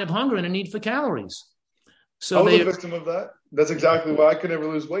a sign of hunger and a need for calories. So I was a victim of that. That's exactly why I could never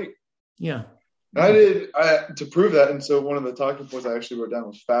lose weight. Yeah. To prove that. And so one of the talking points I actually wrote down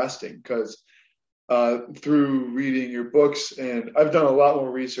was fasting, because through reading your books, and I've done a lot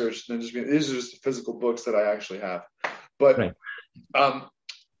more research than these are just the physical books that I actually have. But right.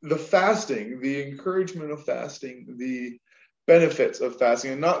 The fasting, the encouragement of fasting, the benefits of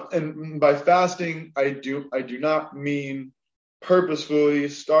fasting, and by fasting, I do not mean purposefully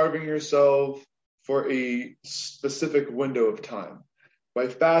starving yourself for a specific window of time. By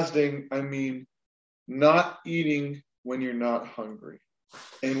fasting, I mean not eating when you're not hungry.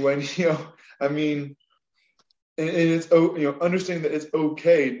 And when, it's, understanding that it's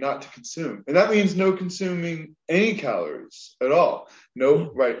okay not to consume. And that means no consuming any calories at all.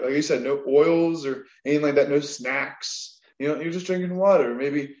 No, right. Like you said, no oils or anything like that, no snacks. You're just drinking water,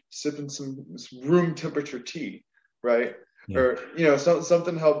 maybe sipping some room temperature tea, right? Yeah. Or,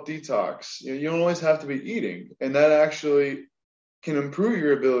 something to help detox. You don't always have to be eating. And that actually can improve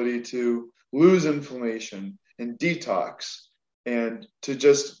your ability to lose inflammation and detox and to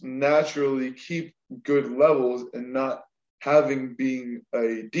just naturally keep good levels and not being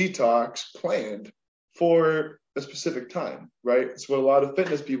a detox planned for a specific time, right? It's what a lot of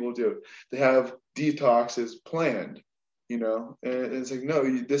fitness people do. They have detoxes planned, and it's like, no,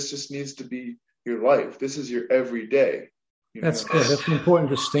 this just needs to be your life. This is your everyday. That's good. That's an important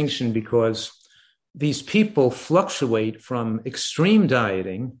distinction because these people fluctuate from extreme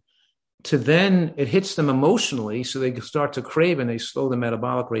dieting to then it hits them emotionally. So they start to crave and they slow the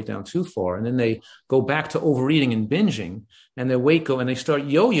metabolic rate down too far. And then they go back to overeating and binging and their weight and they start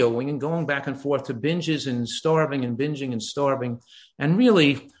yo-yoing and going back and forth to binges and starving and binging and starving. And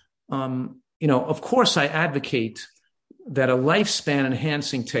really, of course, I advocate that a lifespan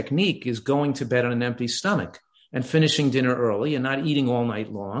enhancing technique is going to bed on an empty stomach and finishing dinner early and not eating all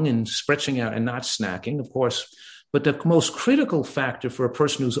night long and stretching out and not snacking, of course. But the most critical factor for a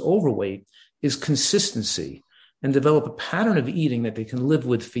person who's overweight is consistency and develop a pattern of eating that they can live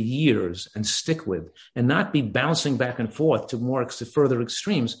with for years and stick with and not be bouncing back and forth to further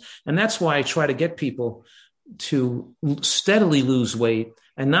extremes. And that's why I try to get people to steadily lose weight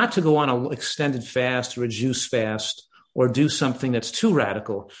and not to go on an extended fast or a juice fast or do something that's too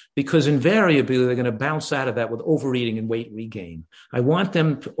radical, because invariably they're going to bounce out of that with overeating and weight regain. I want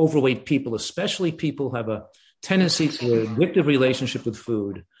them, overweight people, especially people who have a tendency to an addictive relationship with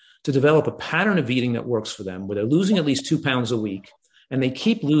food, to develop a pattern of eating that works for them, where they're losing at least 2 pounds a week, and they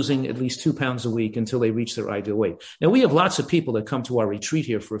keep losing at least 2 pounds a week until they reach their ideal weight. Now, we have lots of people that come to our retreat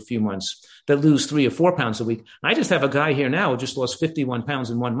here for a few months that lose 3 or 4 pounds a week. I just have a guy here now who just lost 51 pounds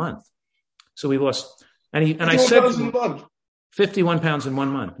in 1 month. So we lost, and I said, 51 pounds in 1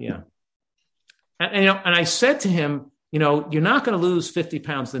 month. Yeah. And I said to him, you're not going to lose 50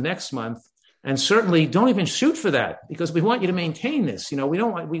 pounds the next month. And certainly don't even shoot for that, because we want you to maintain this. We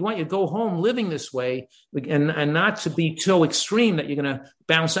want you to go home living this way and not to be so extreme that you're going to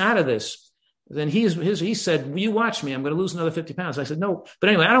bounce out of this. Then he said, you watch me, I'm going to lose another 50 pounds. I said, no, but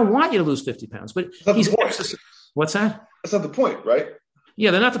anyway, I don't want you to lose 50 pounds, but he's, what's that? That's not the point, right?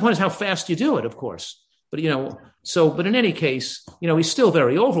 Yeah. Not the point is how fast you do it, of course. But, but in any case, he's still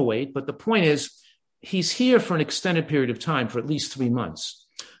very overweight. But the point is he's here for an extended period of time, for at least 3 months.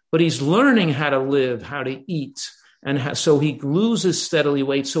 But he's learning how to live, how to eat, and so he loses steadily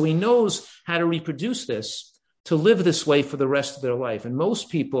weight. So he knows how to reproduce this, to live this way for the rest of their life. And most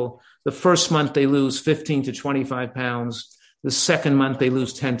people, the first month they lose 15 to 25 pounds. The second month they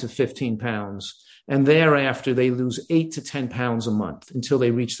lose 10 to 15 pounds. And thereafter they lose 8 to 10 pounds a month until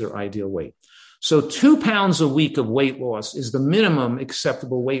they reach their ideal weight. So 2 pounds a week of weight loss is the minimum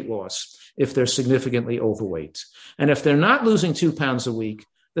acceptable weight loss if they're significantly overweight. And if they're not losing 2 pounds a week,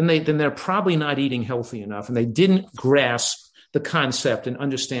 then they're probably not eating healthy enough, and they didn't grasp the concept and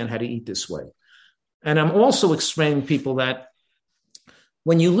understand how to eat this way. And I'm also explaining to people that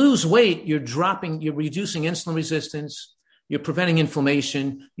when you lose weight, you're reducing insulin resistance, you're preventing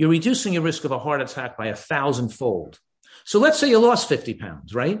inflammation, you're reducing your risk of a heart attack by 1,000-fold. So let's say you lost 50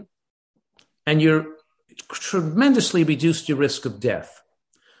 pounds, right? And you're tremendously reduced your risk of death.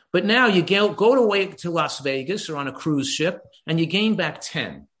 But now you go to Las Vegas or on a cruise ship and you gain back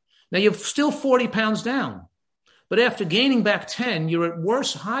 10. Now you're still 40 pounds down. But after gaining back 10, you're at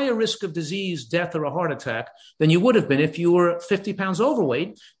higher risk of disease, death, or a heart attack than you would have been if you were 50 pounds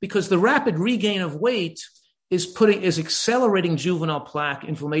overweight, because the rapid regain of weight is accelerating juvenile plaque,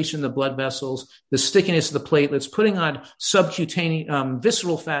 inflammation in the blood vessels, the stickiness of the platelets, putting on subcutaneous,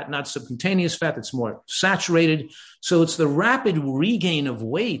 visceral fat, not subcutaneous fat that's more saturated. So it's the rapid regain of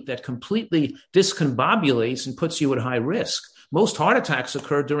weight that completely discombobulates and puts you at high risk. Most heart attacks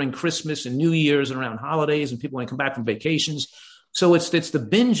occur during Christmas and New Year's and around holidays and people when they come back from vacations. So it's the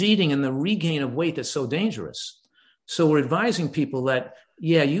binge eating and the regain of weight that's so dangerous. So we're advising people that,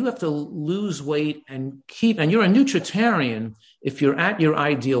 yeah, you have to lose weight and you're a nutritarian if you're at your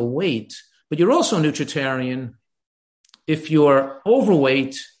ideal weight, but you're also a nutritarian if you're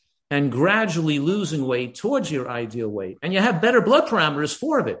overweight and gradually losing weight towards your ideal weight. And you have better blood parameters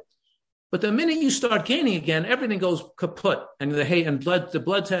for it. But the minute you start gaining again, everything goes kaput, and the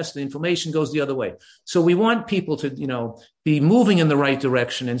blood test, the inflammation goes the other way. So we want people to, be moving in the right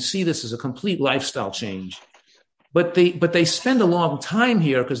direction and see this as a complete lifestyle change. But they spend a long time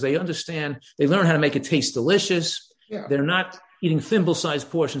here because they understand, they learn how to make it taste delicious. Yeah. They're not eating thimble-sized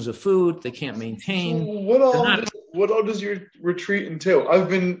portions of food. They can't maintain. So what all does your retreat entail? I've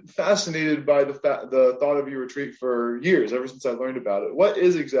been fascinated by the thought of your retreat for years, ever since I learned about it. What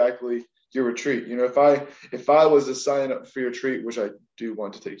is exactly your retreat? If I was to sign up for your retreat, which I do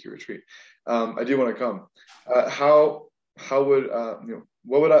want to take your retreat, I do want to come. How would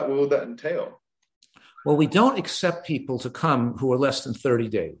what would that entail? Well, we don't accept people to come who are less than 30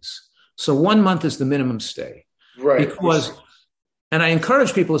 days. So 1 month is the minimum stay. Right. And I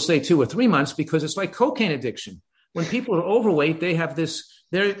encourage people to stay 2 or 3 months because it's like cocaine addiction. When people are overweight, they have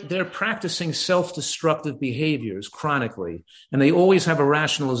they're practicing self-destructive behaviors chronically. And they always have a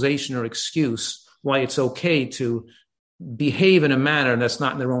rationalization or excuse why it's okay to behave in a manner that's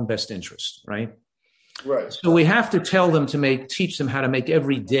not in their own best interest, right? Right. So we have to tell them teach them how to make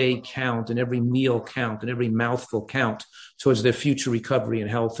every day count and every meal count and every mouthful count towards their future recovery and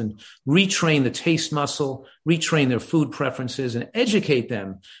health, and retrain the taste muscle, retrain their food preferences, and educate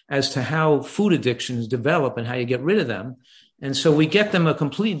them as to how food addictions develop and how you get rid of them. And so we get them a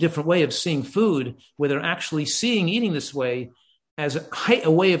completely different way of seeing food, where they're actually seeing eating this way as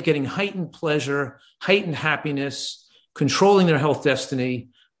a way of getting heightened pleasure, heightened happiness, controlling their health destiny,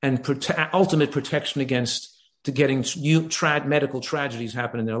 and ultimate protection against getting medical tragedies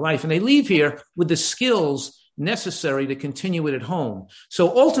happen in their life. And they leave here with the skills necessary to continue it at home.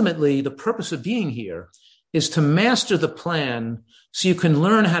 So ultimately, the purpose of being here is to master the plan so you can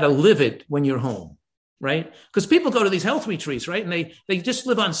learn how to live it when you're home, right? Because people go to these health retreats, right? And they just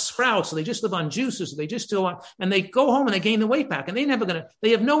live on sprouts, or they just live on juices, or they just and they go home and they gain the weight back. And they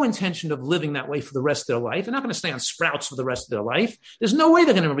have no intention of living that way for the rest of their life. They're not going to stay on sprouts for the rest of their life. There's no way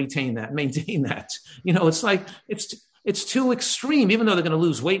they're going to maintain that. It's like, it's too extreme, even though they're going to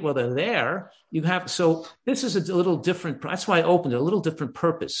lose weight while they're there. So this is a little different. That's why I opened it, a little different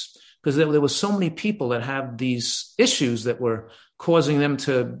purpose, because there were so many people that have these issues that were causing them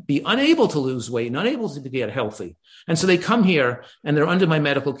to be unable to lose weight and unable to get healthy. And so they come here and they're under my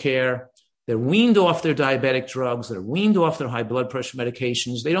medical care. They're weaned off their diabetic drugs. They're weaned off their high blood pressure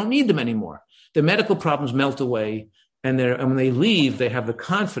medications. They don't need them anymore. Their medical problems melt away. And when they leave, they have the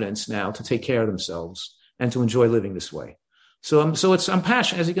confidence now to take care of themselves and to enjoy living this way. So I'm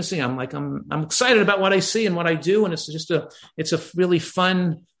passionate, as you can see. I'm excited about what I see and what I do. And it's a really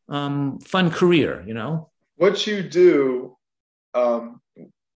fun career, What you do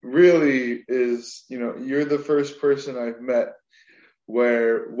really is, you're the first person I've met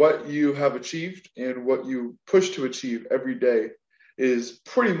where what you have achieved and what you push to achieve every day is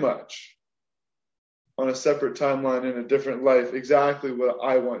pretty much on a separate timeline in a different life exactly what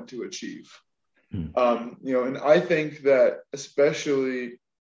I want to achieve. And I think that, especially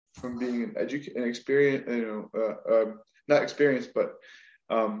from being an experience, not experience, but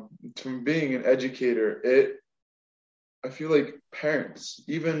from being an educator, I feel like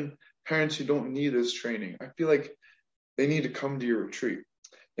even parents who don't need this training, I feel like they need to come to your retreat.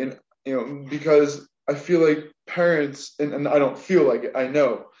 And, because I feel like parents, and I don't feel like it, I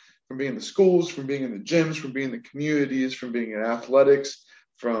know from being in the schools, from being in the gyms, from being in the communities, from being in athletics,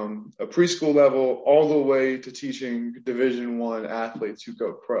 from a preschool level, all the way to teaching Division I athletes who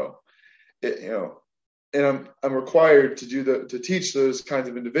go pro, and I'm required to teach those kinds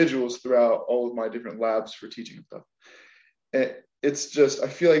of individuals throughout all of my different labs for teaching and stuff. And it's just, I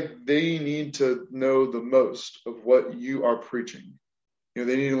feel like they need to know the most of what you are preaching. They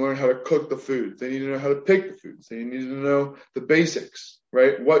need to learn how to cook the food. They need to know how to pick the foods. They need to know the basics,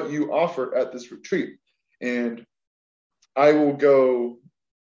 right? What you offer at this retreat. And I will go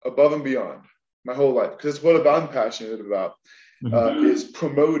above and beyond my whole life, because it's what I'm passionate about, is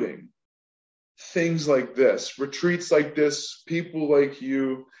promoting things like this, retreats like this, people like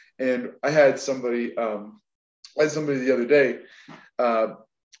you. And I had somebody the other day,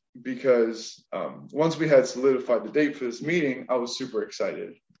 because once we had solidified the date for this meeting, I was super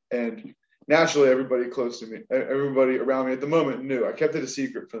excited. And naturally, everybody close to me, everybody around me at the moment knew. I kept it a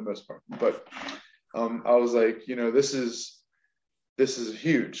secret for the most part. But I was like, this is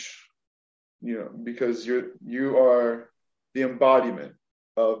huge, because you are the embodiment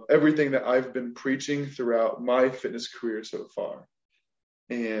of everything that I've been preaching throughout my fitness career so far.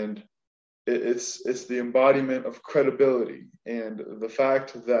 And it's the embodiment of credibility, and the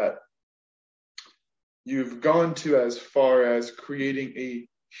fact that you've gone to as far as creating a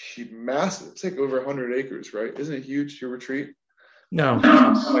massive, it's like over 100 acres, right? Isn't it huge, your retreat? No.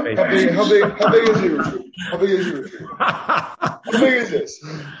 How big is your retreat? How big is this?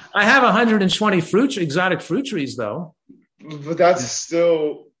 I have 120 exotic fruit trees, though. But that's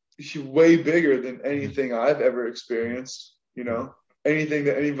still way bigger than anything I've ever experienced, anything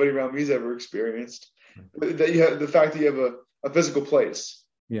that anybody around me's ever experienced. That you have the fact that you have a physical place.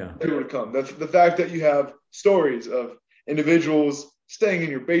 Yeah. It would come. The fact that you have stories of individuals staying in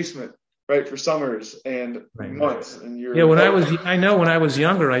your basement, right, for summers and months. And when I was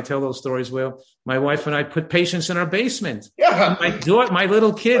younger, I tell those stories. Well, my wife and I put patients in our basement. Yeah. My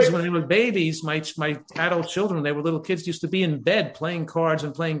little kids, when they were babies, my adult children, when they were little kids, used to be in bed playing cards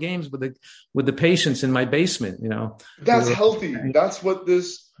and playing games with the patients in my basement. That's healthy. That's what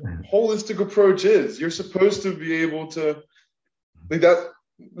this holistic approach is. You're supposed to be able to, like, that,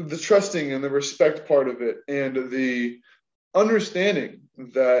 the trusting and the respect part of it, and the understanding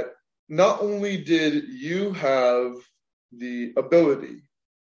that not only did you have the ability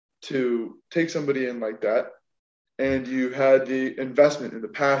to take somebody in like that, and you had the investment and the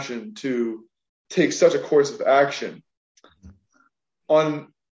passion to take such a course of action,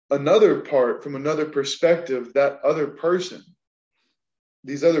 on another part, from another perspective, that other person,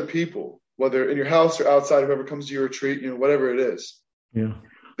 these other people, whether in your house or outside, whoever comes to your retreat, whatever it is,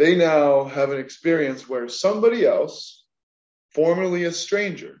 they now have an experience where somebody else, formerly a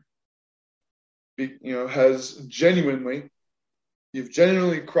stranger, you've genuinely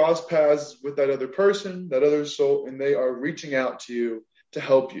crossed paths with that other person, that other soul, and they are reaching out to you to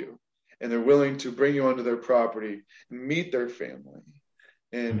help you, and they're willing to bring you onto their property and meet their family,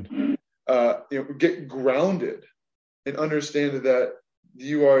 and get grounded and understand that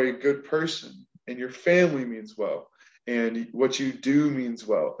you are a good person, and your family means well, and what you do means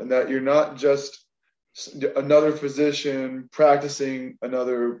well, and that you're not just another physician practicing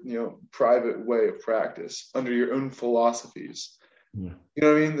another private way of practice under your own philosophies. You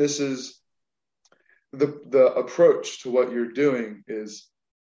know what I mean? This is the approach to what you're doing is,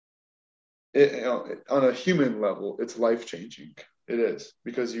 on a human level, it's life-changing. It is,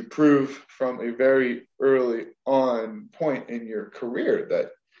 because you prove from a very early on point in your career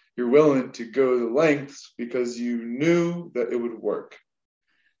that you're willing to go the lengths because you knew that it would work.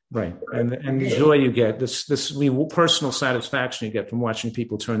 Right. And the joy you get, this personal satisfaction you get from watching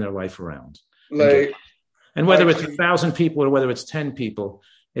people turn their life around. And whether it's 1,000 people or whether it's 10 people,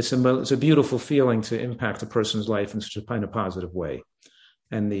 it's a beautiful feeling to impact a person's life in such a kind of positive way.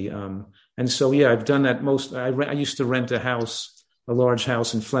 And so I've done that I used to rent a large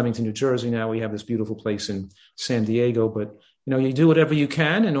house in Flemington, New Jersey. Now we have this beautiful place in San Diego, but you do whatever you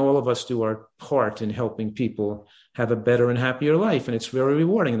can, and all of us do our part in helping people have a better and happier life, and it's very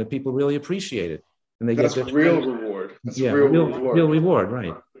rewarding, and the people really appreciate it. And that's real reward. That's real reward,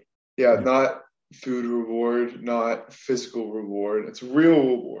 right? Yeah, not food reward, not physical reward. It's real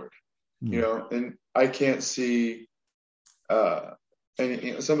reward, And I can't see. And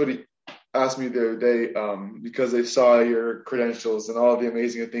somebody asked me the other day, because they saw your credentials and all the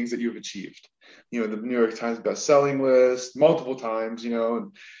amazing things that you've achieved. The New York Times best-selling list multiple times,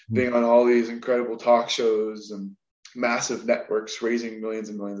 and being on all these incredible talk shows and massive networks, raising millions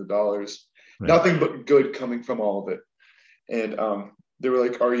and millions of dollars. Right. Nothing but good coming from all of it. And they were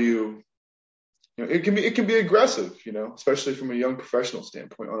like, "Are you?" It can be aggressive, especially from a young professional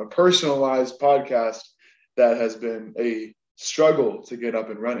standpoint, on a personalized podcast that has been a struggle to get up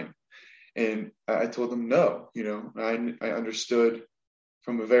and running. And I told them no. I understood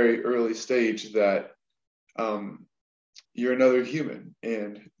from a very early stage that you're another human,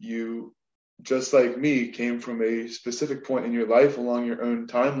 and you, just like me, came from a specific point in your life along your own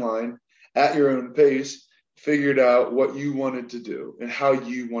timeline, at your own pace, figured out what you wanted to do and how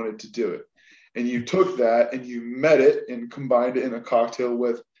you wanted to do it. And you took that and you met it and combined it in a cocktail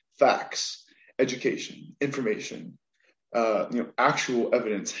with facts, education, information, actual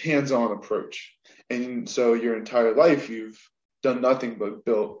evidence, hands-on approach. And so your entire life, you've done nothing but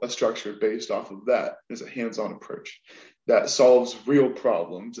built a structure based off of that as a hands-on approach that solves real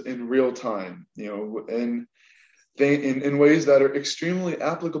problems in real time, in ways that are extremely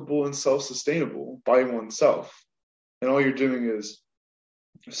applicable and self-sustainable by oneself. And all you're doing is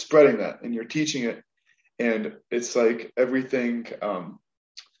spreading that, and you're teaching it. And it's like everything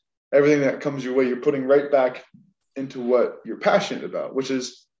that comes your way, you're putting right back into what you're passionate about, which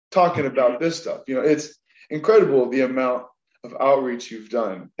is talking about this stuff. It's incredible the amount of outreach you've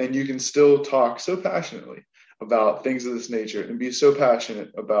done, and you can still talk so passionately about things of this nature and be so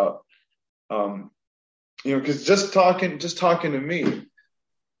passionate about, because just talking to me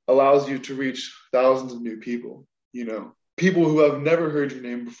allows you to reach thousands of new people, people who have never heard your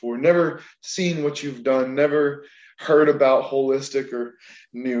name before, never seen what you've done, never heard about holistic or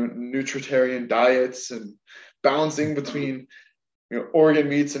nutritarian diets and balancing between organ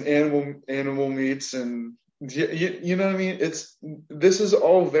meats and animal meats and you know what I mean? This is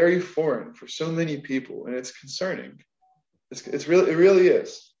all very foreign for so many people, and it's concerning. It really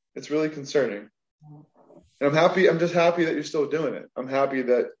is. It's really concerning. And I'm just happy that you're still doing it. I'm happy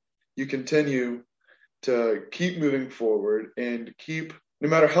that you continue to keep moving forward and no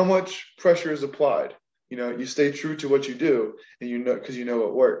matter how much pressure is applied, you stay true to what you do, and because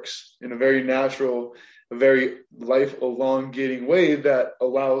it works in a very natural, a very life elongating way that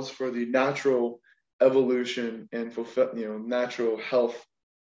allows for the natural evolution and natural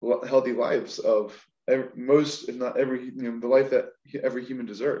healthy lives of most, if not every, the life that every human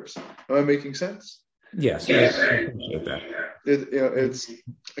deserves. Am I making sense? Yes, I appreciate that. It's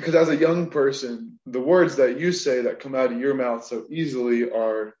because as a young person, the words that you say that come out of your mouth so easily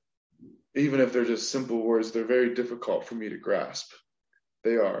are, even if they're just simple words, they're very difficult for me to grasp.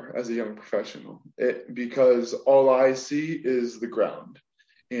 They are, as a young professional, because all I see is the ground,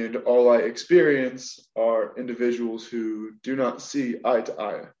 and all I experience are individuals who do not see eye to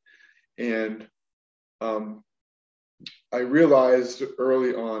eye. And I realized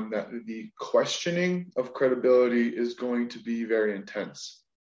early on that the questioning of credibility is going to be very intense,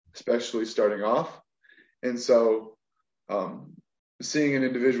 especially starting off. And so seeing an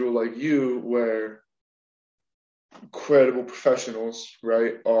individual like you, where credible professionals,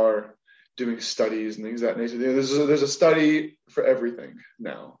 right, are doing studies and things of that nature. There's a study for everything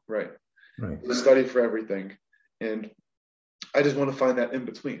now, right? Right. There's a study for everything. And I just want to find that in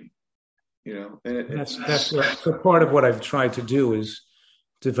between. And that's part of what I've tried to do is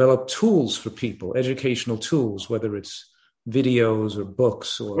develop tools for people, educational tools, whether it's videos or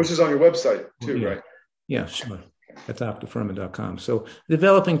books which is on your website too, right? Yeah, sure. At drfuhrman.com. So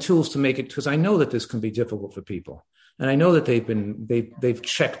developing tools to make it, because I know that this can be difficult for people, and I know that they've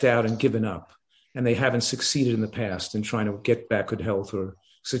checked out and given up, and they haven't succeeded in the past in trying to get back good health or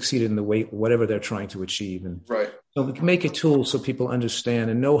succeeded in the weight, whatever they're trying to achieve. And right. So we can make a tool so people understand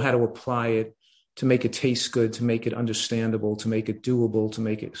and know how to apply it, to make it taste good, to make it understandable, to make it doable, to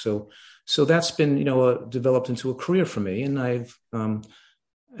make it so that's been, developed into a career for me. And I've, and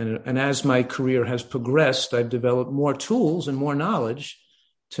as my career has progressed, I've developed more tools and more knowledge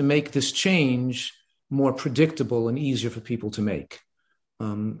to make this change more predictable and easier for people to make.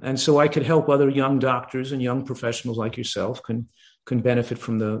 And so I could help other young doctors and young professionals like yourself can benefit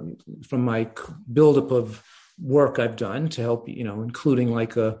from my buildup of work I've done to help, including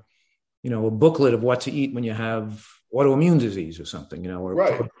like a booklet of what to eat when you have autoimmune disease or something, or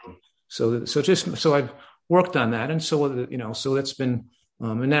right. So I've worked on that. And so that's been,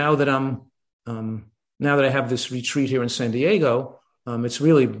 and now that I have this retreat here in San Diego, it's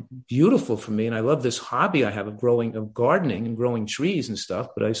really beautiful for me. And I love this hobby I have of gardening and growing trees and stuff,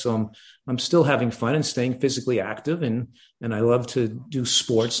 but I'm still having fun and staying physically active, and I love to do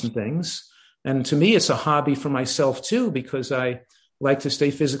sports and things. And to me, it's a hobby for myself too, because I like to stay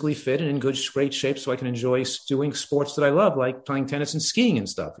physically fit and in great shape so I can enjoy doing sports that I love, like playing tennis and skiing and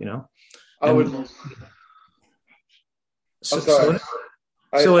stuff, I would.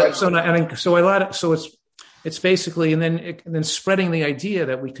 It's basically, and then spreading the idea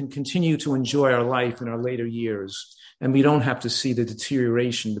that we can continue to enjoy our life in our later years, and we don't have to see the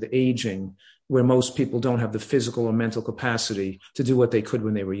deterioration with aging, where most people don't have the physical or mental capacity to do what they could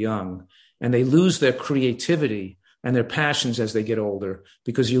when they were young, and they lose their creativity and their passions as they get older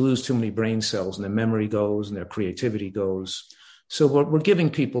because you lose too many brain cells, and their memory goes and their creativity goes. So we're giving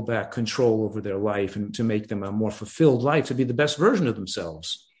people back control over their life and to make them a more fulfilled life, to be the best version of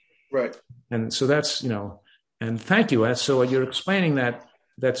themselves. Right. And so that's, and thank you. So you're explaining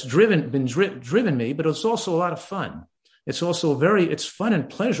that's driven me, but it's also a lot of fun. It's also it's fun and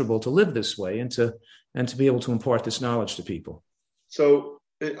pleasurable to live this way and to be able to impart this knowledge to people. So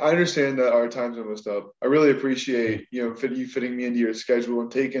I understand that our time's almost up. I really appreciate, you fitting me into your schedule and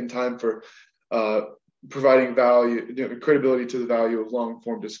taking time for, providing value, credibility to the value of long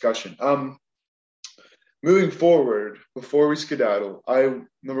form discussion. Moving forward, before we skedaddle,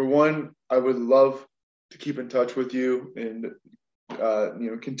 number one, I would love to keep in touch with you and,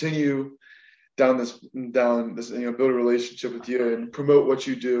 continue down this, build a relationship with you and promote what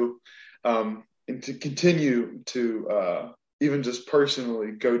you do, and to continue to, even just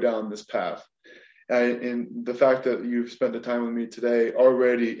personally go down this path. And the fact that you've spent the time with me today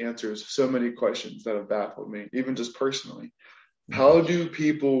already answers so many questions that have baffled me, even just personally. How do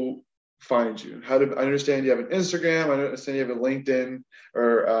people find you? I understand you have an Instagram. I understand you have a LinkedIn,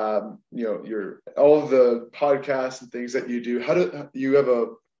 or your all of the podcasts and things that you do. How do you have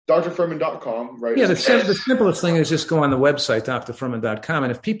a drfuhrman.com, right? Yeah, the simplest thing is just go on the website, drfuhrman.com.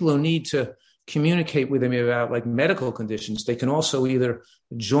 And if people who need to communicate with me about like medical conditions, they can also either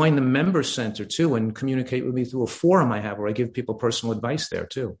join the member center too and communicate with me through a forum I have where I give people personal advice there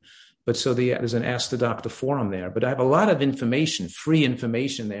too. But so there's an Ask the Doctor forum there. But I have a lot of information, free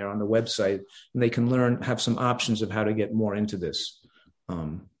information there on the website, and they can have some options of how to get more into this.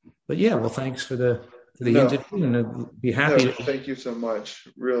 But yeah, well, thanks for the interview, and I'd be happy. Thank you so much.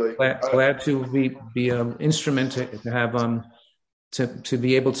 Really glad to be instrument to have to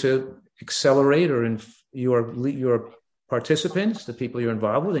be able to accelerate or your participants, the people you're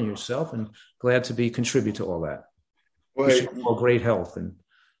involved with, and yourself, and glad to contribute to all that. Well, wish you all great health. And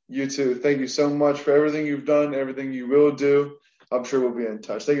you too. Thank you so much for everything you've done, everything you will do. I'm sure we'll be in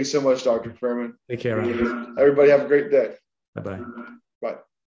touch. Thank you so much, Dr. Fuhrman. Take care. Everybody have a great day. Bye-bye. Bye.